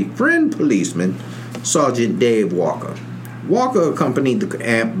family friend policeman, Sergeant Dave Walker. Walker accompanied the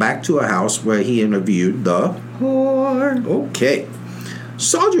aunt back to a house where he interviewed the whore. Okay.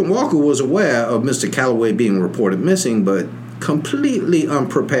 Sergeant Walker was aware of Mr. Calloway being reported missing, but completely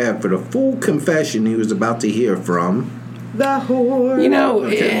unprepared for the full confession he was about to hear from the whore.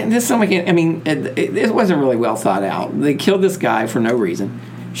 This wasn't really well thought out. They killed this guy for no reason.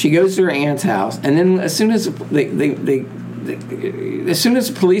 She goes to her aunt's house, and then as soon as they as soon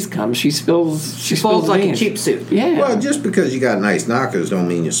as the police come, she spills like a beans. cheap suit. Yeah. Well, just because you got nice knockers don't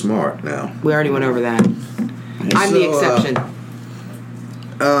mean you're smart now. We already went over that. I'm the exception.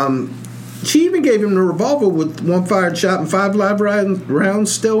 She even gave him the revolver with one fired shot and 5 live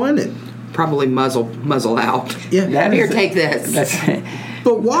rounds still in it. Probably muzzle out. Yeah. Here, take this.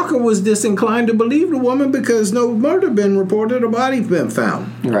 But Walker was disinclined to believe the woman because no murder been reported or body been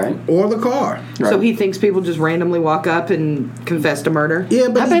found. Right. Or the car. Right. So he thinks people just randomly walk up and confess to murder? Yeah,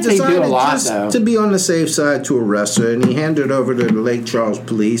 but I he bet they do decided a lot, just though. to be on the safe side to arrest her, and he handed her over to the Lake Charles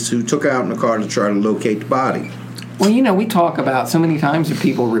police, who took her out in the car to try to locate the body. Well, we talk about so many times that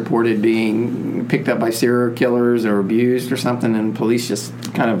people reported being picked up by serial killers or abused or something, and police just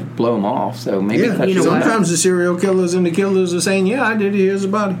kind of blow them off. So maybe sometimes the serial killers and the killers are saying, "Yeah, I did it. Here's the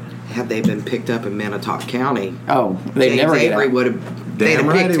body." Had they been picked up in Manitowoc County, they never get Avery out. would have. They'd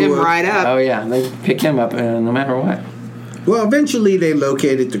have picked him right up. Oh yeah, they pick him up no matter what. Well, eventually they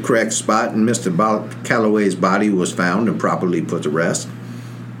located the correct spot, and Mr. Calloway's body was found and properly put to rest.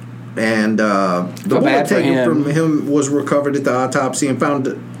 And the bullet taken from him was recovered at the autopsy and found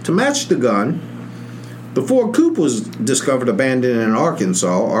to match the gun. The Ford Coupe was discovered abandoned in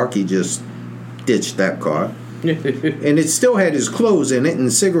Arkansas. Archie just ditched that car. And it still had his clothes in it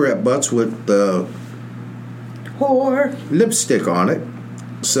and cigarette butts with the whore lipstick on it.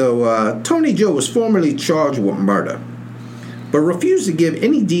 So Tony Joe was formally charged with murder, but refused to give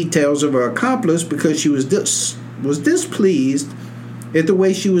any details of her accomplice because she was displeased at the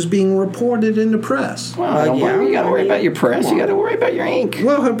way she was being reported in the press. Well, you got to worry about your press. You got to worry about your ink.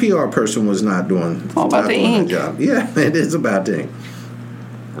 Well, her PR person was not doing all about the ink. Job. Yeah, it is about the ink.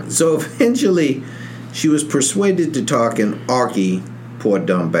 So eventually, she was persuaded to talk, and Archie, poor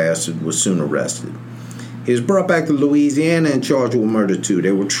dumb bastard, was soon arrested. He was brought back to Louisiana and charged with murder too.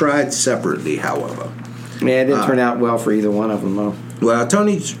 They were tried separately, however. Yeah, it didn't turn out well for either one of them, though. Well,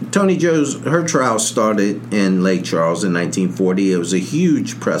 Tony Joe's her trial started in Lake Charles in 1940. It was a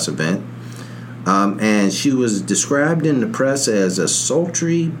huge press event, and she was described in the press as a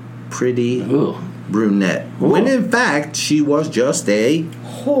sultry, pretty brunette. Ooh. When in fact she was just a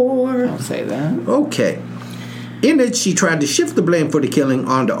whore. Don't say that. Okay. In it, she tried to shift the blame for the killing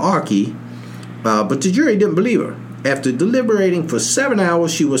onto Archie, but the jury didn't believe her. After deliberating for 7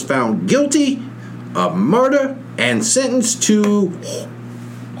 hours, she was found guilty of murder and sentenced to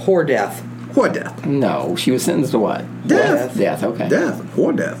whore death. Whore death. No, she was sentenced to what? Death. Death, okay. Death.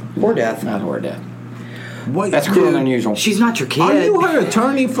 Whore death. Whore death. Not whore death. What? That's cruel and unusual. She's not your kid. Are you her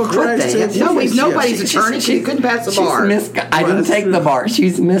attorney for Christ's sake? No, he's nobody's attorney. She couldn't pass the bar. I didn't take the bar.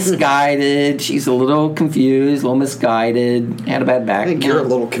 She's misguided. She's a little confused, a little misguided, had a bad back. I think you're a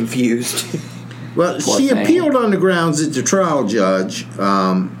little confused. Well, she appealed on the grounds that the trial judge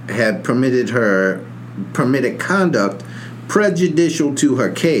had permitted conduct prejudicial to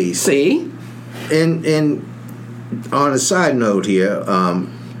her case. See? And on a side note here,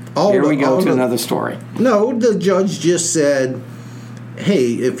 here we go to another story. No, the judge just said,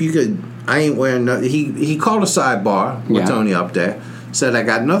 "Hey, if you could, I ain't wearing nothing." He called a sidebar with Tony up there. Said, "I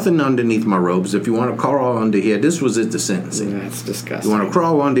got nothing underneath my robes. If you want to crawl under here," this was at the sentencing. That's disgusting. You want to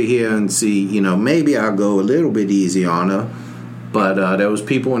crawl under here and see, maybe I'll go a little bit easy on her. But there was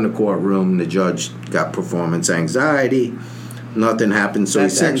people in the courtroom. The judge got performance anxiety. Nothing happened, so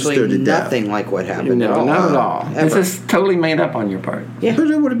That's he sentenced her to death. Nothing like what happened. No, not at all. This is totally made up on your part. Yeah.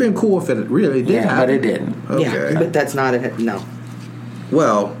 But it would have been cool if it really did happen. But it didn't. Okay. Yeah, but that's not it. No.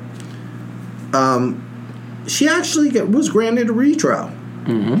 Well, she actually was granted a retrial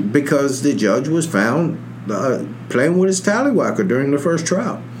because the judge was found playing with his tallywhacker during the first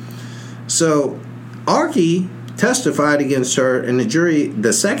trial. So Archie testified against her, and the jury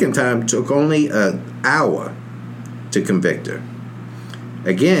the second time took only an hour to convict her.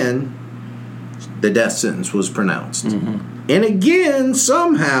 Again, the death sentence was pronounced. And again,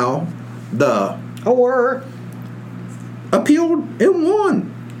 somehow, the whore appealed and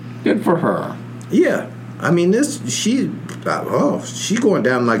won. Good for her. Yeah. I mean, she's going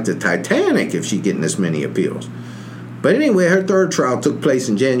down like the Titanic if she's getting this many appeals. But anyway, her third trial took place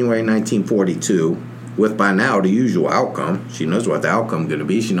in January 1942 with, by now, the usual outcome. She knows what the outcome is going to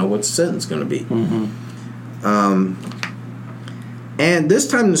be. She knows what the sentence is going to be. And this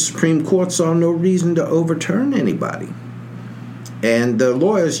time the Supreme Court saw no reason to overturn anybody. And the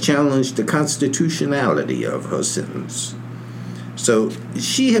lawyers challenged the constitutionality of her sentence. So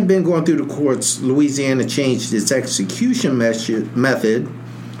she had been going through the courts. Louisiana changed its execution method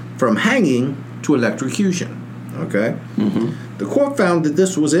from hanging to electrocution. Okay? The court found that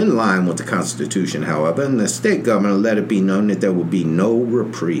this was in line with the Constitution, however, and the state governor let it be known that there would be no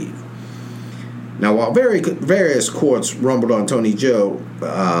reprieve. Now, while various courts rumbled on Tony Joe,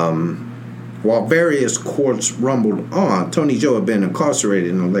 Tony Joe had been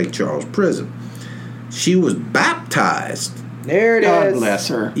incarcerated in the Lake Charles prison. She was baptized. There it is. God bless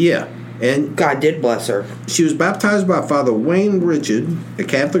her. Yeah. And God did bless her. She was baptized by Father Wayne Richard, a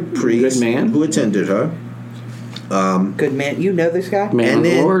Catholic priest who attended her. Good man. You know this guy? Man of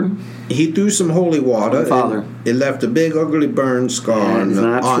the Lord. He threw some holy water. Father. It left a big, ugly burn scar on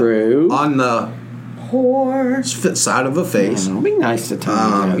the side of her face. Don't be nice to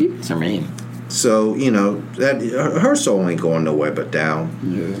Tony. You guys are mean. So, that her soul ain't going nowhere but down.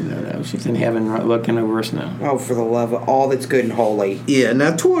 No. She's in heaven looking over us now. Oh, for the love of all that's good and holy. Yeah,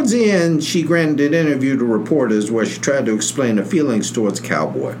 now towards the end, she granted an interview to reporters where she tried to explain her feelings towards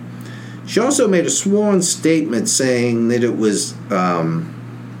Cowboy. She also made a sworn statement saying that it was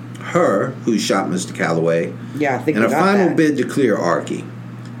her who shot Mr. Calloway. Yeah, I think in a final that. bid to clear Archie.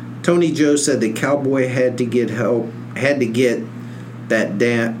 Tony Joe said that Cowboy had to get that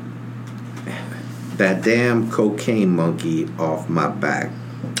damn cocaine monkey off my back.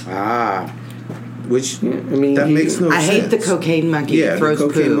 Which that makes no sense. I hate the cocaine monkey. Yeah, that throws the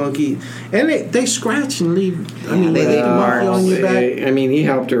cocaine poo. monkey, and they scratch and leave. They leave marks on your back. He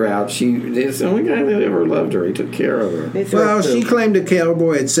helped her out. It's the only guy that ever loved her. He took care of her. Well, she claimed that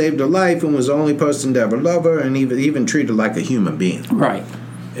Cowboy had saved her life and was the only person to ever love her, and even treat her like a human being. Right.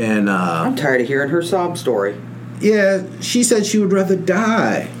 And I'm tired of hearing her sob story. Yeah, she said she would rather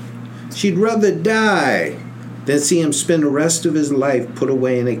die. She'd rather die than see him spend the rest of his life put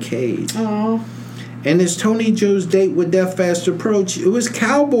away in a cage. Aww. And as Tony Joe's date with death fast approached, it was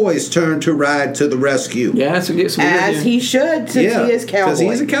Cowboy's turn to ride to the rescue. Yeah, as he should, since he is cowboy. Because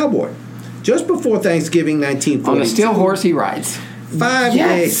he's a cowboy. Just before Thanksgiving 1942. On a steel horse he rides. 5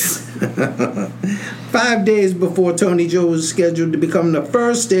 days. 5 days before Tony Joe was scheduled to become the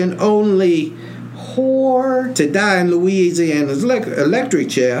first and only whore to die in Louisiana's electric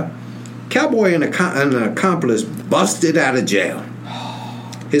chair, Cowboy and an accomplice busted out of jail.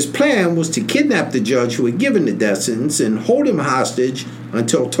 His plan was to kidnap the judge who had given the death sentence and hold him hostage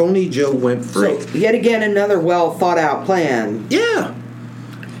until Tony Joe went free. So, yet again, another well-thought-out plan. Yeah.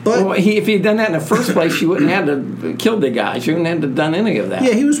 But if he had done that in the first place, she wouldn't have had to kill the guy. She wouldn't have done any of that.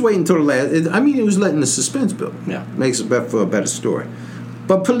 Yeah, he was waiting until the last. He was letting the suspense build. Yeah. Makes it for a better story.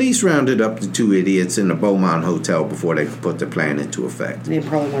 But police rounded up the two idiots in the Beaumont Hotel before they could put the plan into effect. They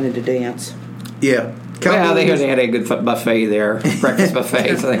probably wanted to dance. Yeah. They had a good buffet there, breakfast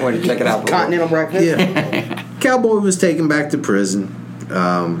buffet, so they wanted to check it out. Continental breakfast? Yeah. Cowboy was taken back to prison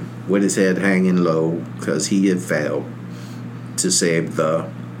with his head hanging low because he had failed to save the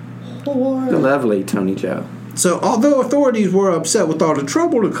lovely Tony Joe. So, although authorities were upset with all the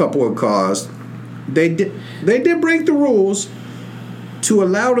trouble the couple had caused, they did break the rules to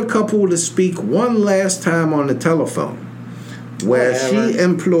allow the couple to speak one last time on the telephone, where she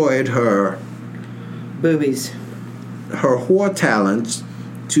employed her boobies, her whore talents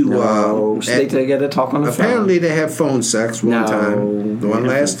to they get to talk on the phone. Apparently, they had phone sex one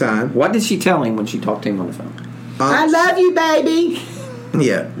last time. What did she tell him when she talked to him on the phone? I love you, baby.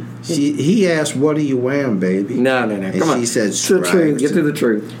 Yeah. He asked, "What are you wearing, baby?" No. And Come on. she said, "The truth. Get to the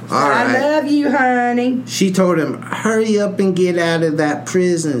truth." All right. I love you, honey. She told him, "Hurry up and get out of that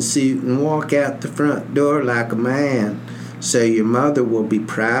prison suit and walk out the front door like a man, so your mother will be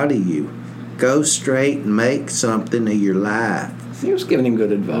proud of you. Go straight and make something of your life." He was giving him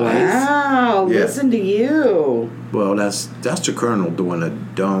good advice. Wow, Yeah. listen to you. Well, that's the colonel doing a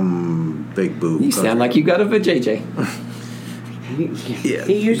dumb big boob. You sound like you got a vajayjay. Yeah.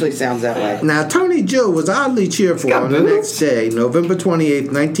 He usually sounds that way. Now, Tony Joe was oddly cheerful on the next day, November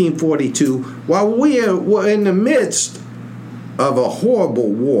 28th, 1942, while we were in the midst of a horrible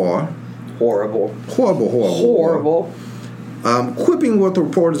war. Horrible. Quipping with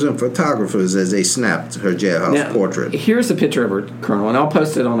reporters and photographers as they snapped her jailhouse portrait. Here's a picture of her, Colonel, and I'll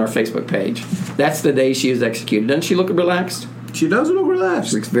post it on our Facebook page. That's the day she was executed. Doesn't she look relaxed? She does look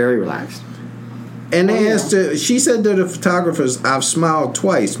relaxed. She looks very relaxed. And they asked her, she said to the photographers, "I've smiled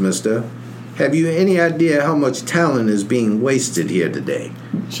twice, mister. Have you any idea how much talent is being wasted here today?"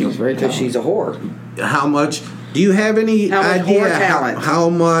 She was very talented. She's a whore. How much? Do you have any idea how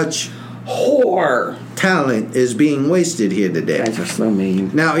much whore talent is being wasted here today? Guys are so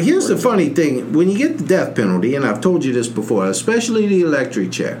mean. Now, here's the funny thing. When you get the death penalty, and I've told you this before, especially the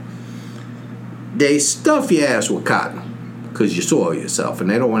electric chair, they stuff your ass with cotton because you soil yourself, and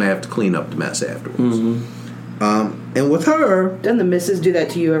they don't want to have to clean up the mess afterwards. And with her... Doesn't the missus do that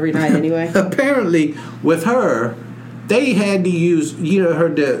to you every night anyway? Apparently, with her, They had to use. You know,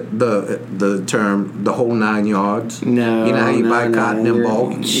 heard the term the whole 9 yards. No, you know how you buy cotton in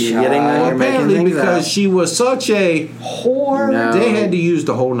bulk. Apparently, because she was such a whore, they had to use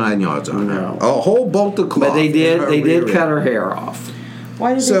the whole 9 yards on her. A whole bolt of cloth. But they did cut her hair off.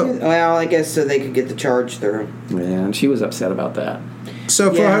 Why did they do that? Well, I guess so they could get the charge through. Yeah, and she was upset about that.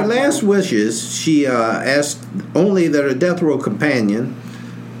 So for her last wishes, she asked only that her death row companion,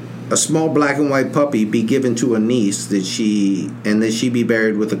 a small black and white puppy, be given to a niece that she be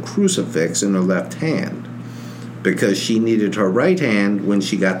buried with a crucifix in her left hand, because she needed her right hand when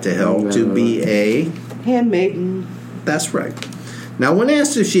she got to hell to be a handmaiden. That's right. Now, when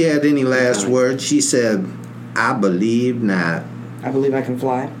asked if she had any last words, she said, "I believe not. I believe I can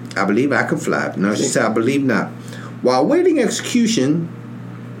fly. I believe I can fly." No, she said, "I believe not." While waiting execution,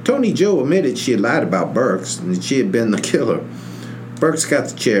 Tony Joe admitted she had lied about Burks and that she had been the killer. Burks got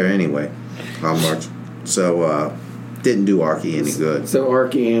the chair anyway on March, so didn't do Archie any good. So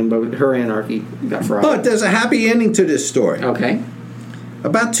Archie and her and Archie got fried. But there's a happy ending to this story. Okay.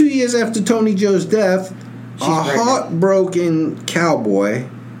 About 2 years after Tony Joe's death, heartbroken cowboy,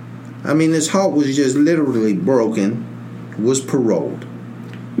 I mean his heart was just literally broken, was paroled.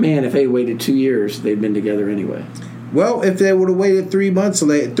 Man, if they waited 2 years, they'd been together anyway. Well, if they would have waited 3 months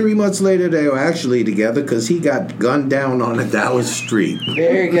later, they were actually together because he got gunned down on a Dallas street.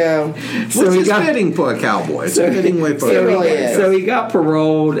 There you go. Which is fitting for a cowboy. It's a fitting way for a cowboy. So he got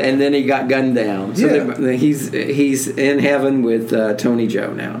paroled and then he got gunned down. So he's in heaven with Tony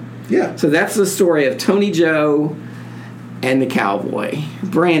Joe now. Yeah. So that's the story of Tony Joe and the cowboy.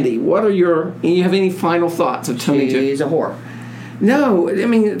 Brandy, you have any final thoughts of Tony Joe? She's a whore. No, I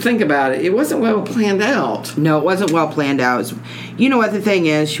mean, think about it. It wasn't well planned out. No, it wasn't well planned out. You know what the thing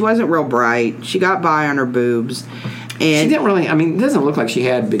is? She wasn't real bright. She got by on her boobs. And she didn't really, I mean, it doesn't look like she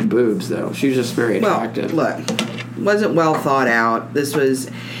had big boobs, though. She was just very attractive. Well, look, wasn't well thought out.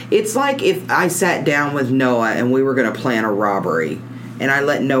 It's like if I sat down with Noah and we were going to plan a robbery. And I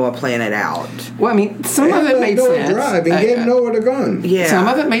let Noah plan it out. Well, I mean, some of it made sense. Drive and gave Noah the gun. Yeah. Some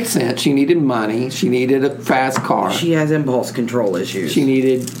of it made sense. She needed money. She needed a fast car. She has impulse control issues. She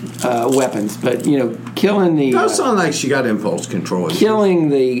needed weapons. But, killing the... Does sound like she got impulse control issues. Killing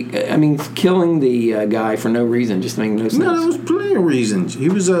the guy for no reason just made no sense. No, there was plenty of reasons. He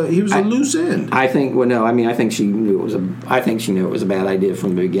was a loose end. I think she knew it was a bad idea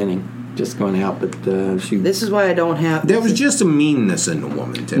from the beginning. Just going out, but she... This is why I don't have... There was just a meanness in the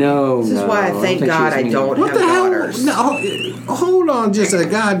woman, Tim. This is why I thank God I don't have daughters. No, hold on just a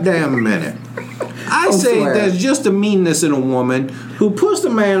goddamn minute. I say there's just a meanness in a woman who puts the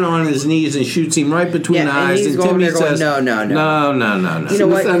man on his knees and shoots him right between the eyes, and Timmy says, No. You know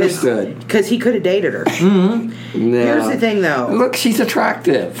what? Misunderstood. Because he could have dated her. Mm-hmm. No. Here's the thing, though. Look, she's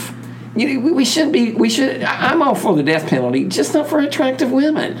attractive. We should. I'm all for the death penalty, just not for attractive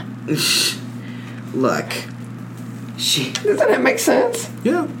women. Look, doesn't that make sense?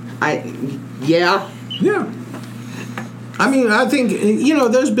 Yeah. Yeah. I mean, I think,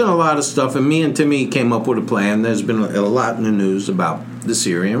 there's been a lot of stuff, and me and Timmy came up with a plan. There's been a lot in the news about the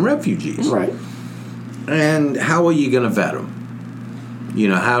Syrian refugees. Right. And how are you going to vet them?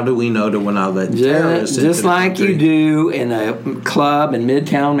 How do we know that we're not letting terrorists into just the like country? you do in a club in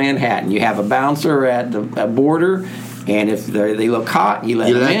Midtown Manhattan. You have a bouncer at the border, and if they look hot, you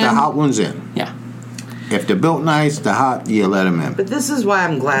let them in. the hot ones in. Yeah. If they're built nice, the hot, you let them in. But this is why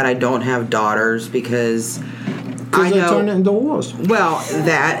I'm glad I don't have daughters, because I they know turn into whores. Well,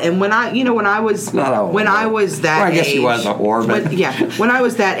 that, and when I was not a whore. When I was that I guess age, she was a whore, but when I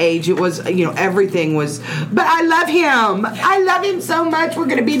was that age, it was everything was. But I love him. I love him so much. We're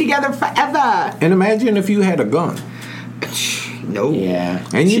gonna be together forever. And imagine if you had a gun. No. Yeah.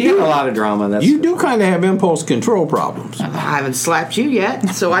 And she had a lot of drama. You do kind of have impulse control problems. I haven't slapped you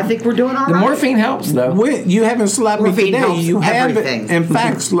yet, so I think we're doing all right. The morphine helps, though. You haven't slapped me today. Helps you everything. haven't, in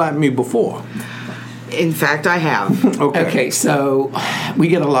fact, slapped me before. In fact, I have. Okay, so we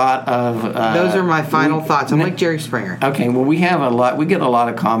get a lot of... Those are my final thoughts. I'm like Jerry Springer. Okay, well, we get a lot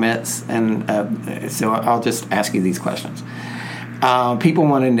of comments, and so I'll just ask you these questions. People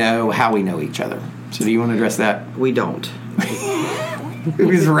want to know how we know each other. So do you want to address that? We don't.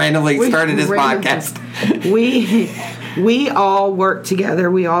 We just randomly started this podcast. We all work together.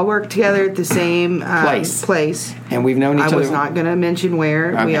 We all work together at the same place. And we've known each other. I was not going to mention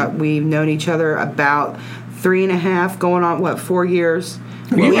where. Okay. We've known each other about 3.5, going on, 4 years?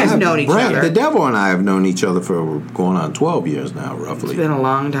 We've known each other. The devil and I have known each other for going on 12 years now, roughly. It's been a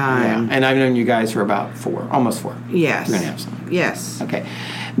long time. Yeah. And I've known you guys for about 4, almost 4. Yes. 3.5 something. Yes. Okay.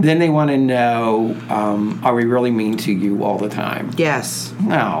 Then they want to know, are we really mean to you all the time? Yes.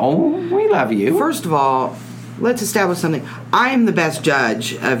 No, we love you. First of all, let's establish something. I am the best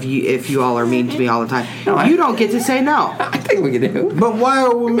judge of you if you all are mean to me all the time. You don't get to say no. I think we can do. But why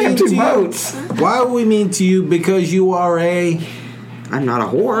are we mean to you? Votes. Why are we mean to you? Because you are I'm not a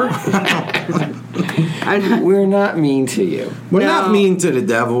whore. We're not mean to you. We're not mean to the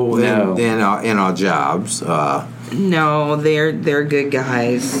devil in our jobs. No, they're good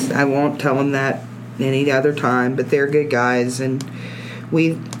guys. I won't tell them that any other time, but they're good guys, and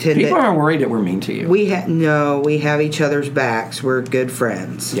we tend People aren't worried that we're mean to you. we have each other's backs. We're good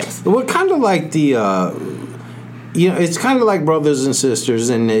friends. Yes. We're kind of like it's kind of like brothers and sisters,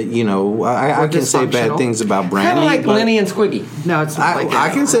 and I can say bad things about Brandy. Kind of like Lenny and Squiggy. No, it's not like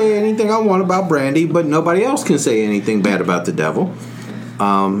that. I can say anything I want about Brandy, but nobody else can say anything bad about the devil.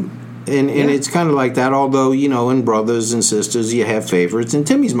 And it's kind of like that, although, in brothers and sisters, you have favorites. And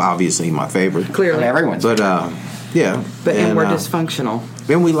Timmy's obviously my favorite. Clearly. Everyone's But, yeah. And we're dysfunctional.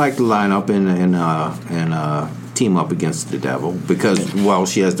 And we like to line up and team up against the devil because,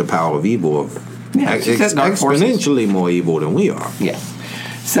 she has the power of evil exponentially more evil than we are. Yeah.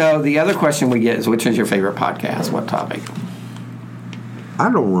 So the other question we get is, which is your favorite podcast? What topic?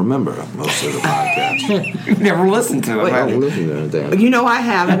 I don't remember most of the podcasts. You've never listened to it, I right? haven't listened to it. I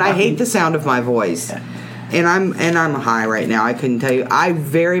haven't. I hate the sound of my voice. And I'm high right now. I couldn't tell you. I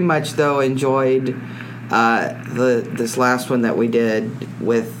very much though enjoyed this last one that we did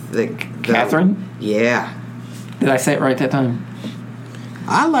with the Catherine? Yeah. Did I say it right that time?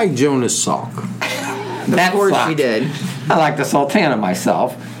 I like Jonas Salk. Of course you did. I like the Sultana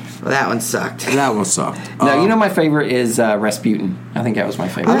myself. Well, that one sucked. No, my favorite is Rasputin. I think that was my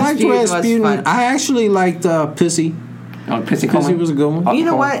favorite. I liked Rasputin. I actually liked Pissy. Oh, Pissy Coleman? Pissy was a good one. You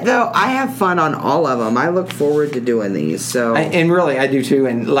know what, though? I have fun on all of them. I look forward to doing these. So, and really, I do too.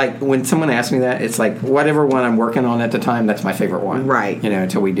 And like when someone asks me that, it's like whatever one I'm working on at the time, that's my favorite one. Right.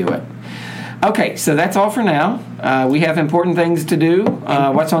 Until we do it. Okay, so that's all for now. We have important things to do.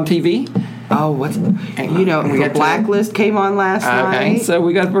 What's on TV? Oh, the Blacklist came on last night. Okay, so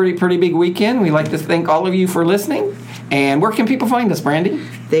we got a pretty big weekend. We'd like to thank all of you for listening. And where can people find us, Brandy?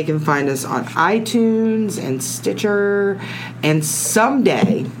 They can find us on iTunes and Stitcher, and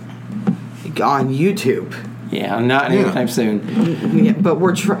someday on YouTube. Yeah, not anytime soon. Yeah, but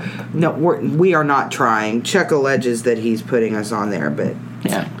we are not trying. Chuck alleges that he's putting us on there, but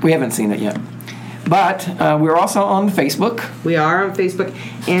yeah, we haven't seen it yet. But we're also on Facebook. We are on Facebook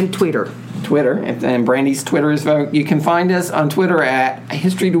and Twitter. And Brandy's Twitter is. You can find us on Twitter at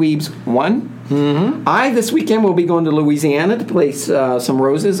HistoryDweebs1. Mm-hmm. This weekend will be going to Louisiana to place some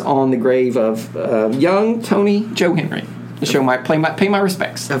roses on the grave of young Tony Joe Henry. Pay my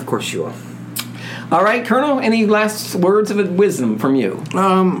respects. Of course you will. All right, Colonel. Any last words of wisdom from you?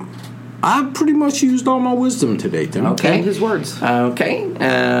 I pretty much used all my wisdom today, Tim. Okay. And his words. Okay.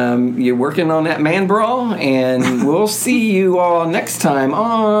 You're working on that man brawl, and we'll see you all next time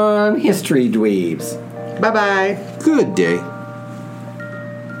on History Dweebs. Bye-bye. Good day.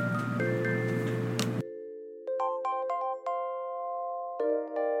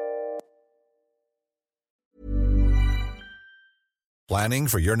 Planning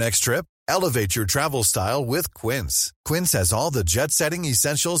for your next trip? Elevate your travel style with Quince. Quince has all the jet-setting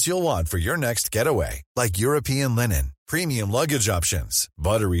essentials you'll want for your next getaway, like European linen, premium luggage options,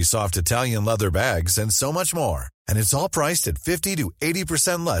 buttery soft Italian leather bags, and so much more. And it's all priced at 50 to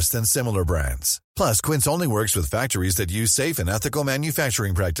 80% less than similar brands. Plus, Quince only works with factories that use safe and ethical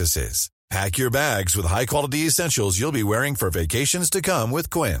manufacturing practices. Pack your bags with high-quality essentials you'll be wearing for vacations to come with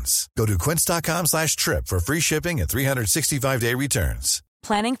Quince. Go to quince.com/trip for free shipping and 365-day returns.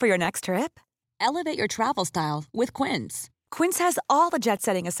 Planning for your next trip? Elevate your travel style with Quince. Quince has all the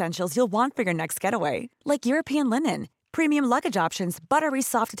jet-setting essentials you'll want for your next getaway, like European linen, premium luggage options, buttery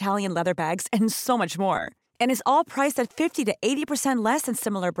soft Italian leather bags, and so much more. And is all priced at 50 to 80% less than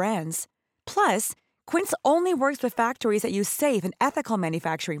similar brands. Plus, Quince only works with factories that use safe and ethical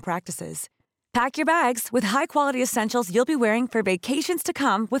manufacturing practices. Pack your bags with high-quality essentials you'll be wearing for vacations to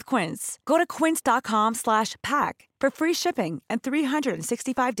come with Quince. Go to quince.com/pack for free shipping and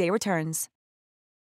 365-day returns.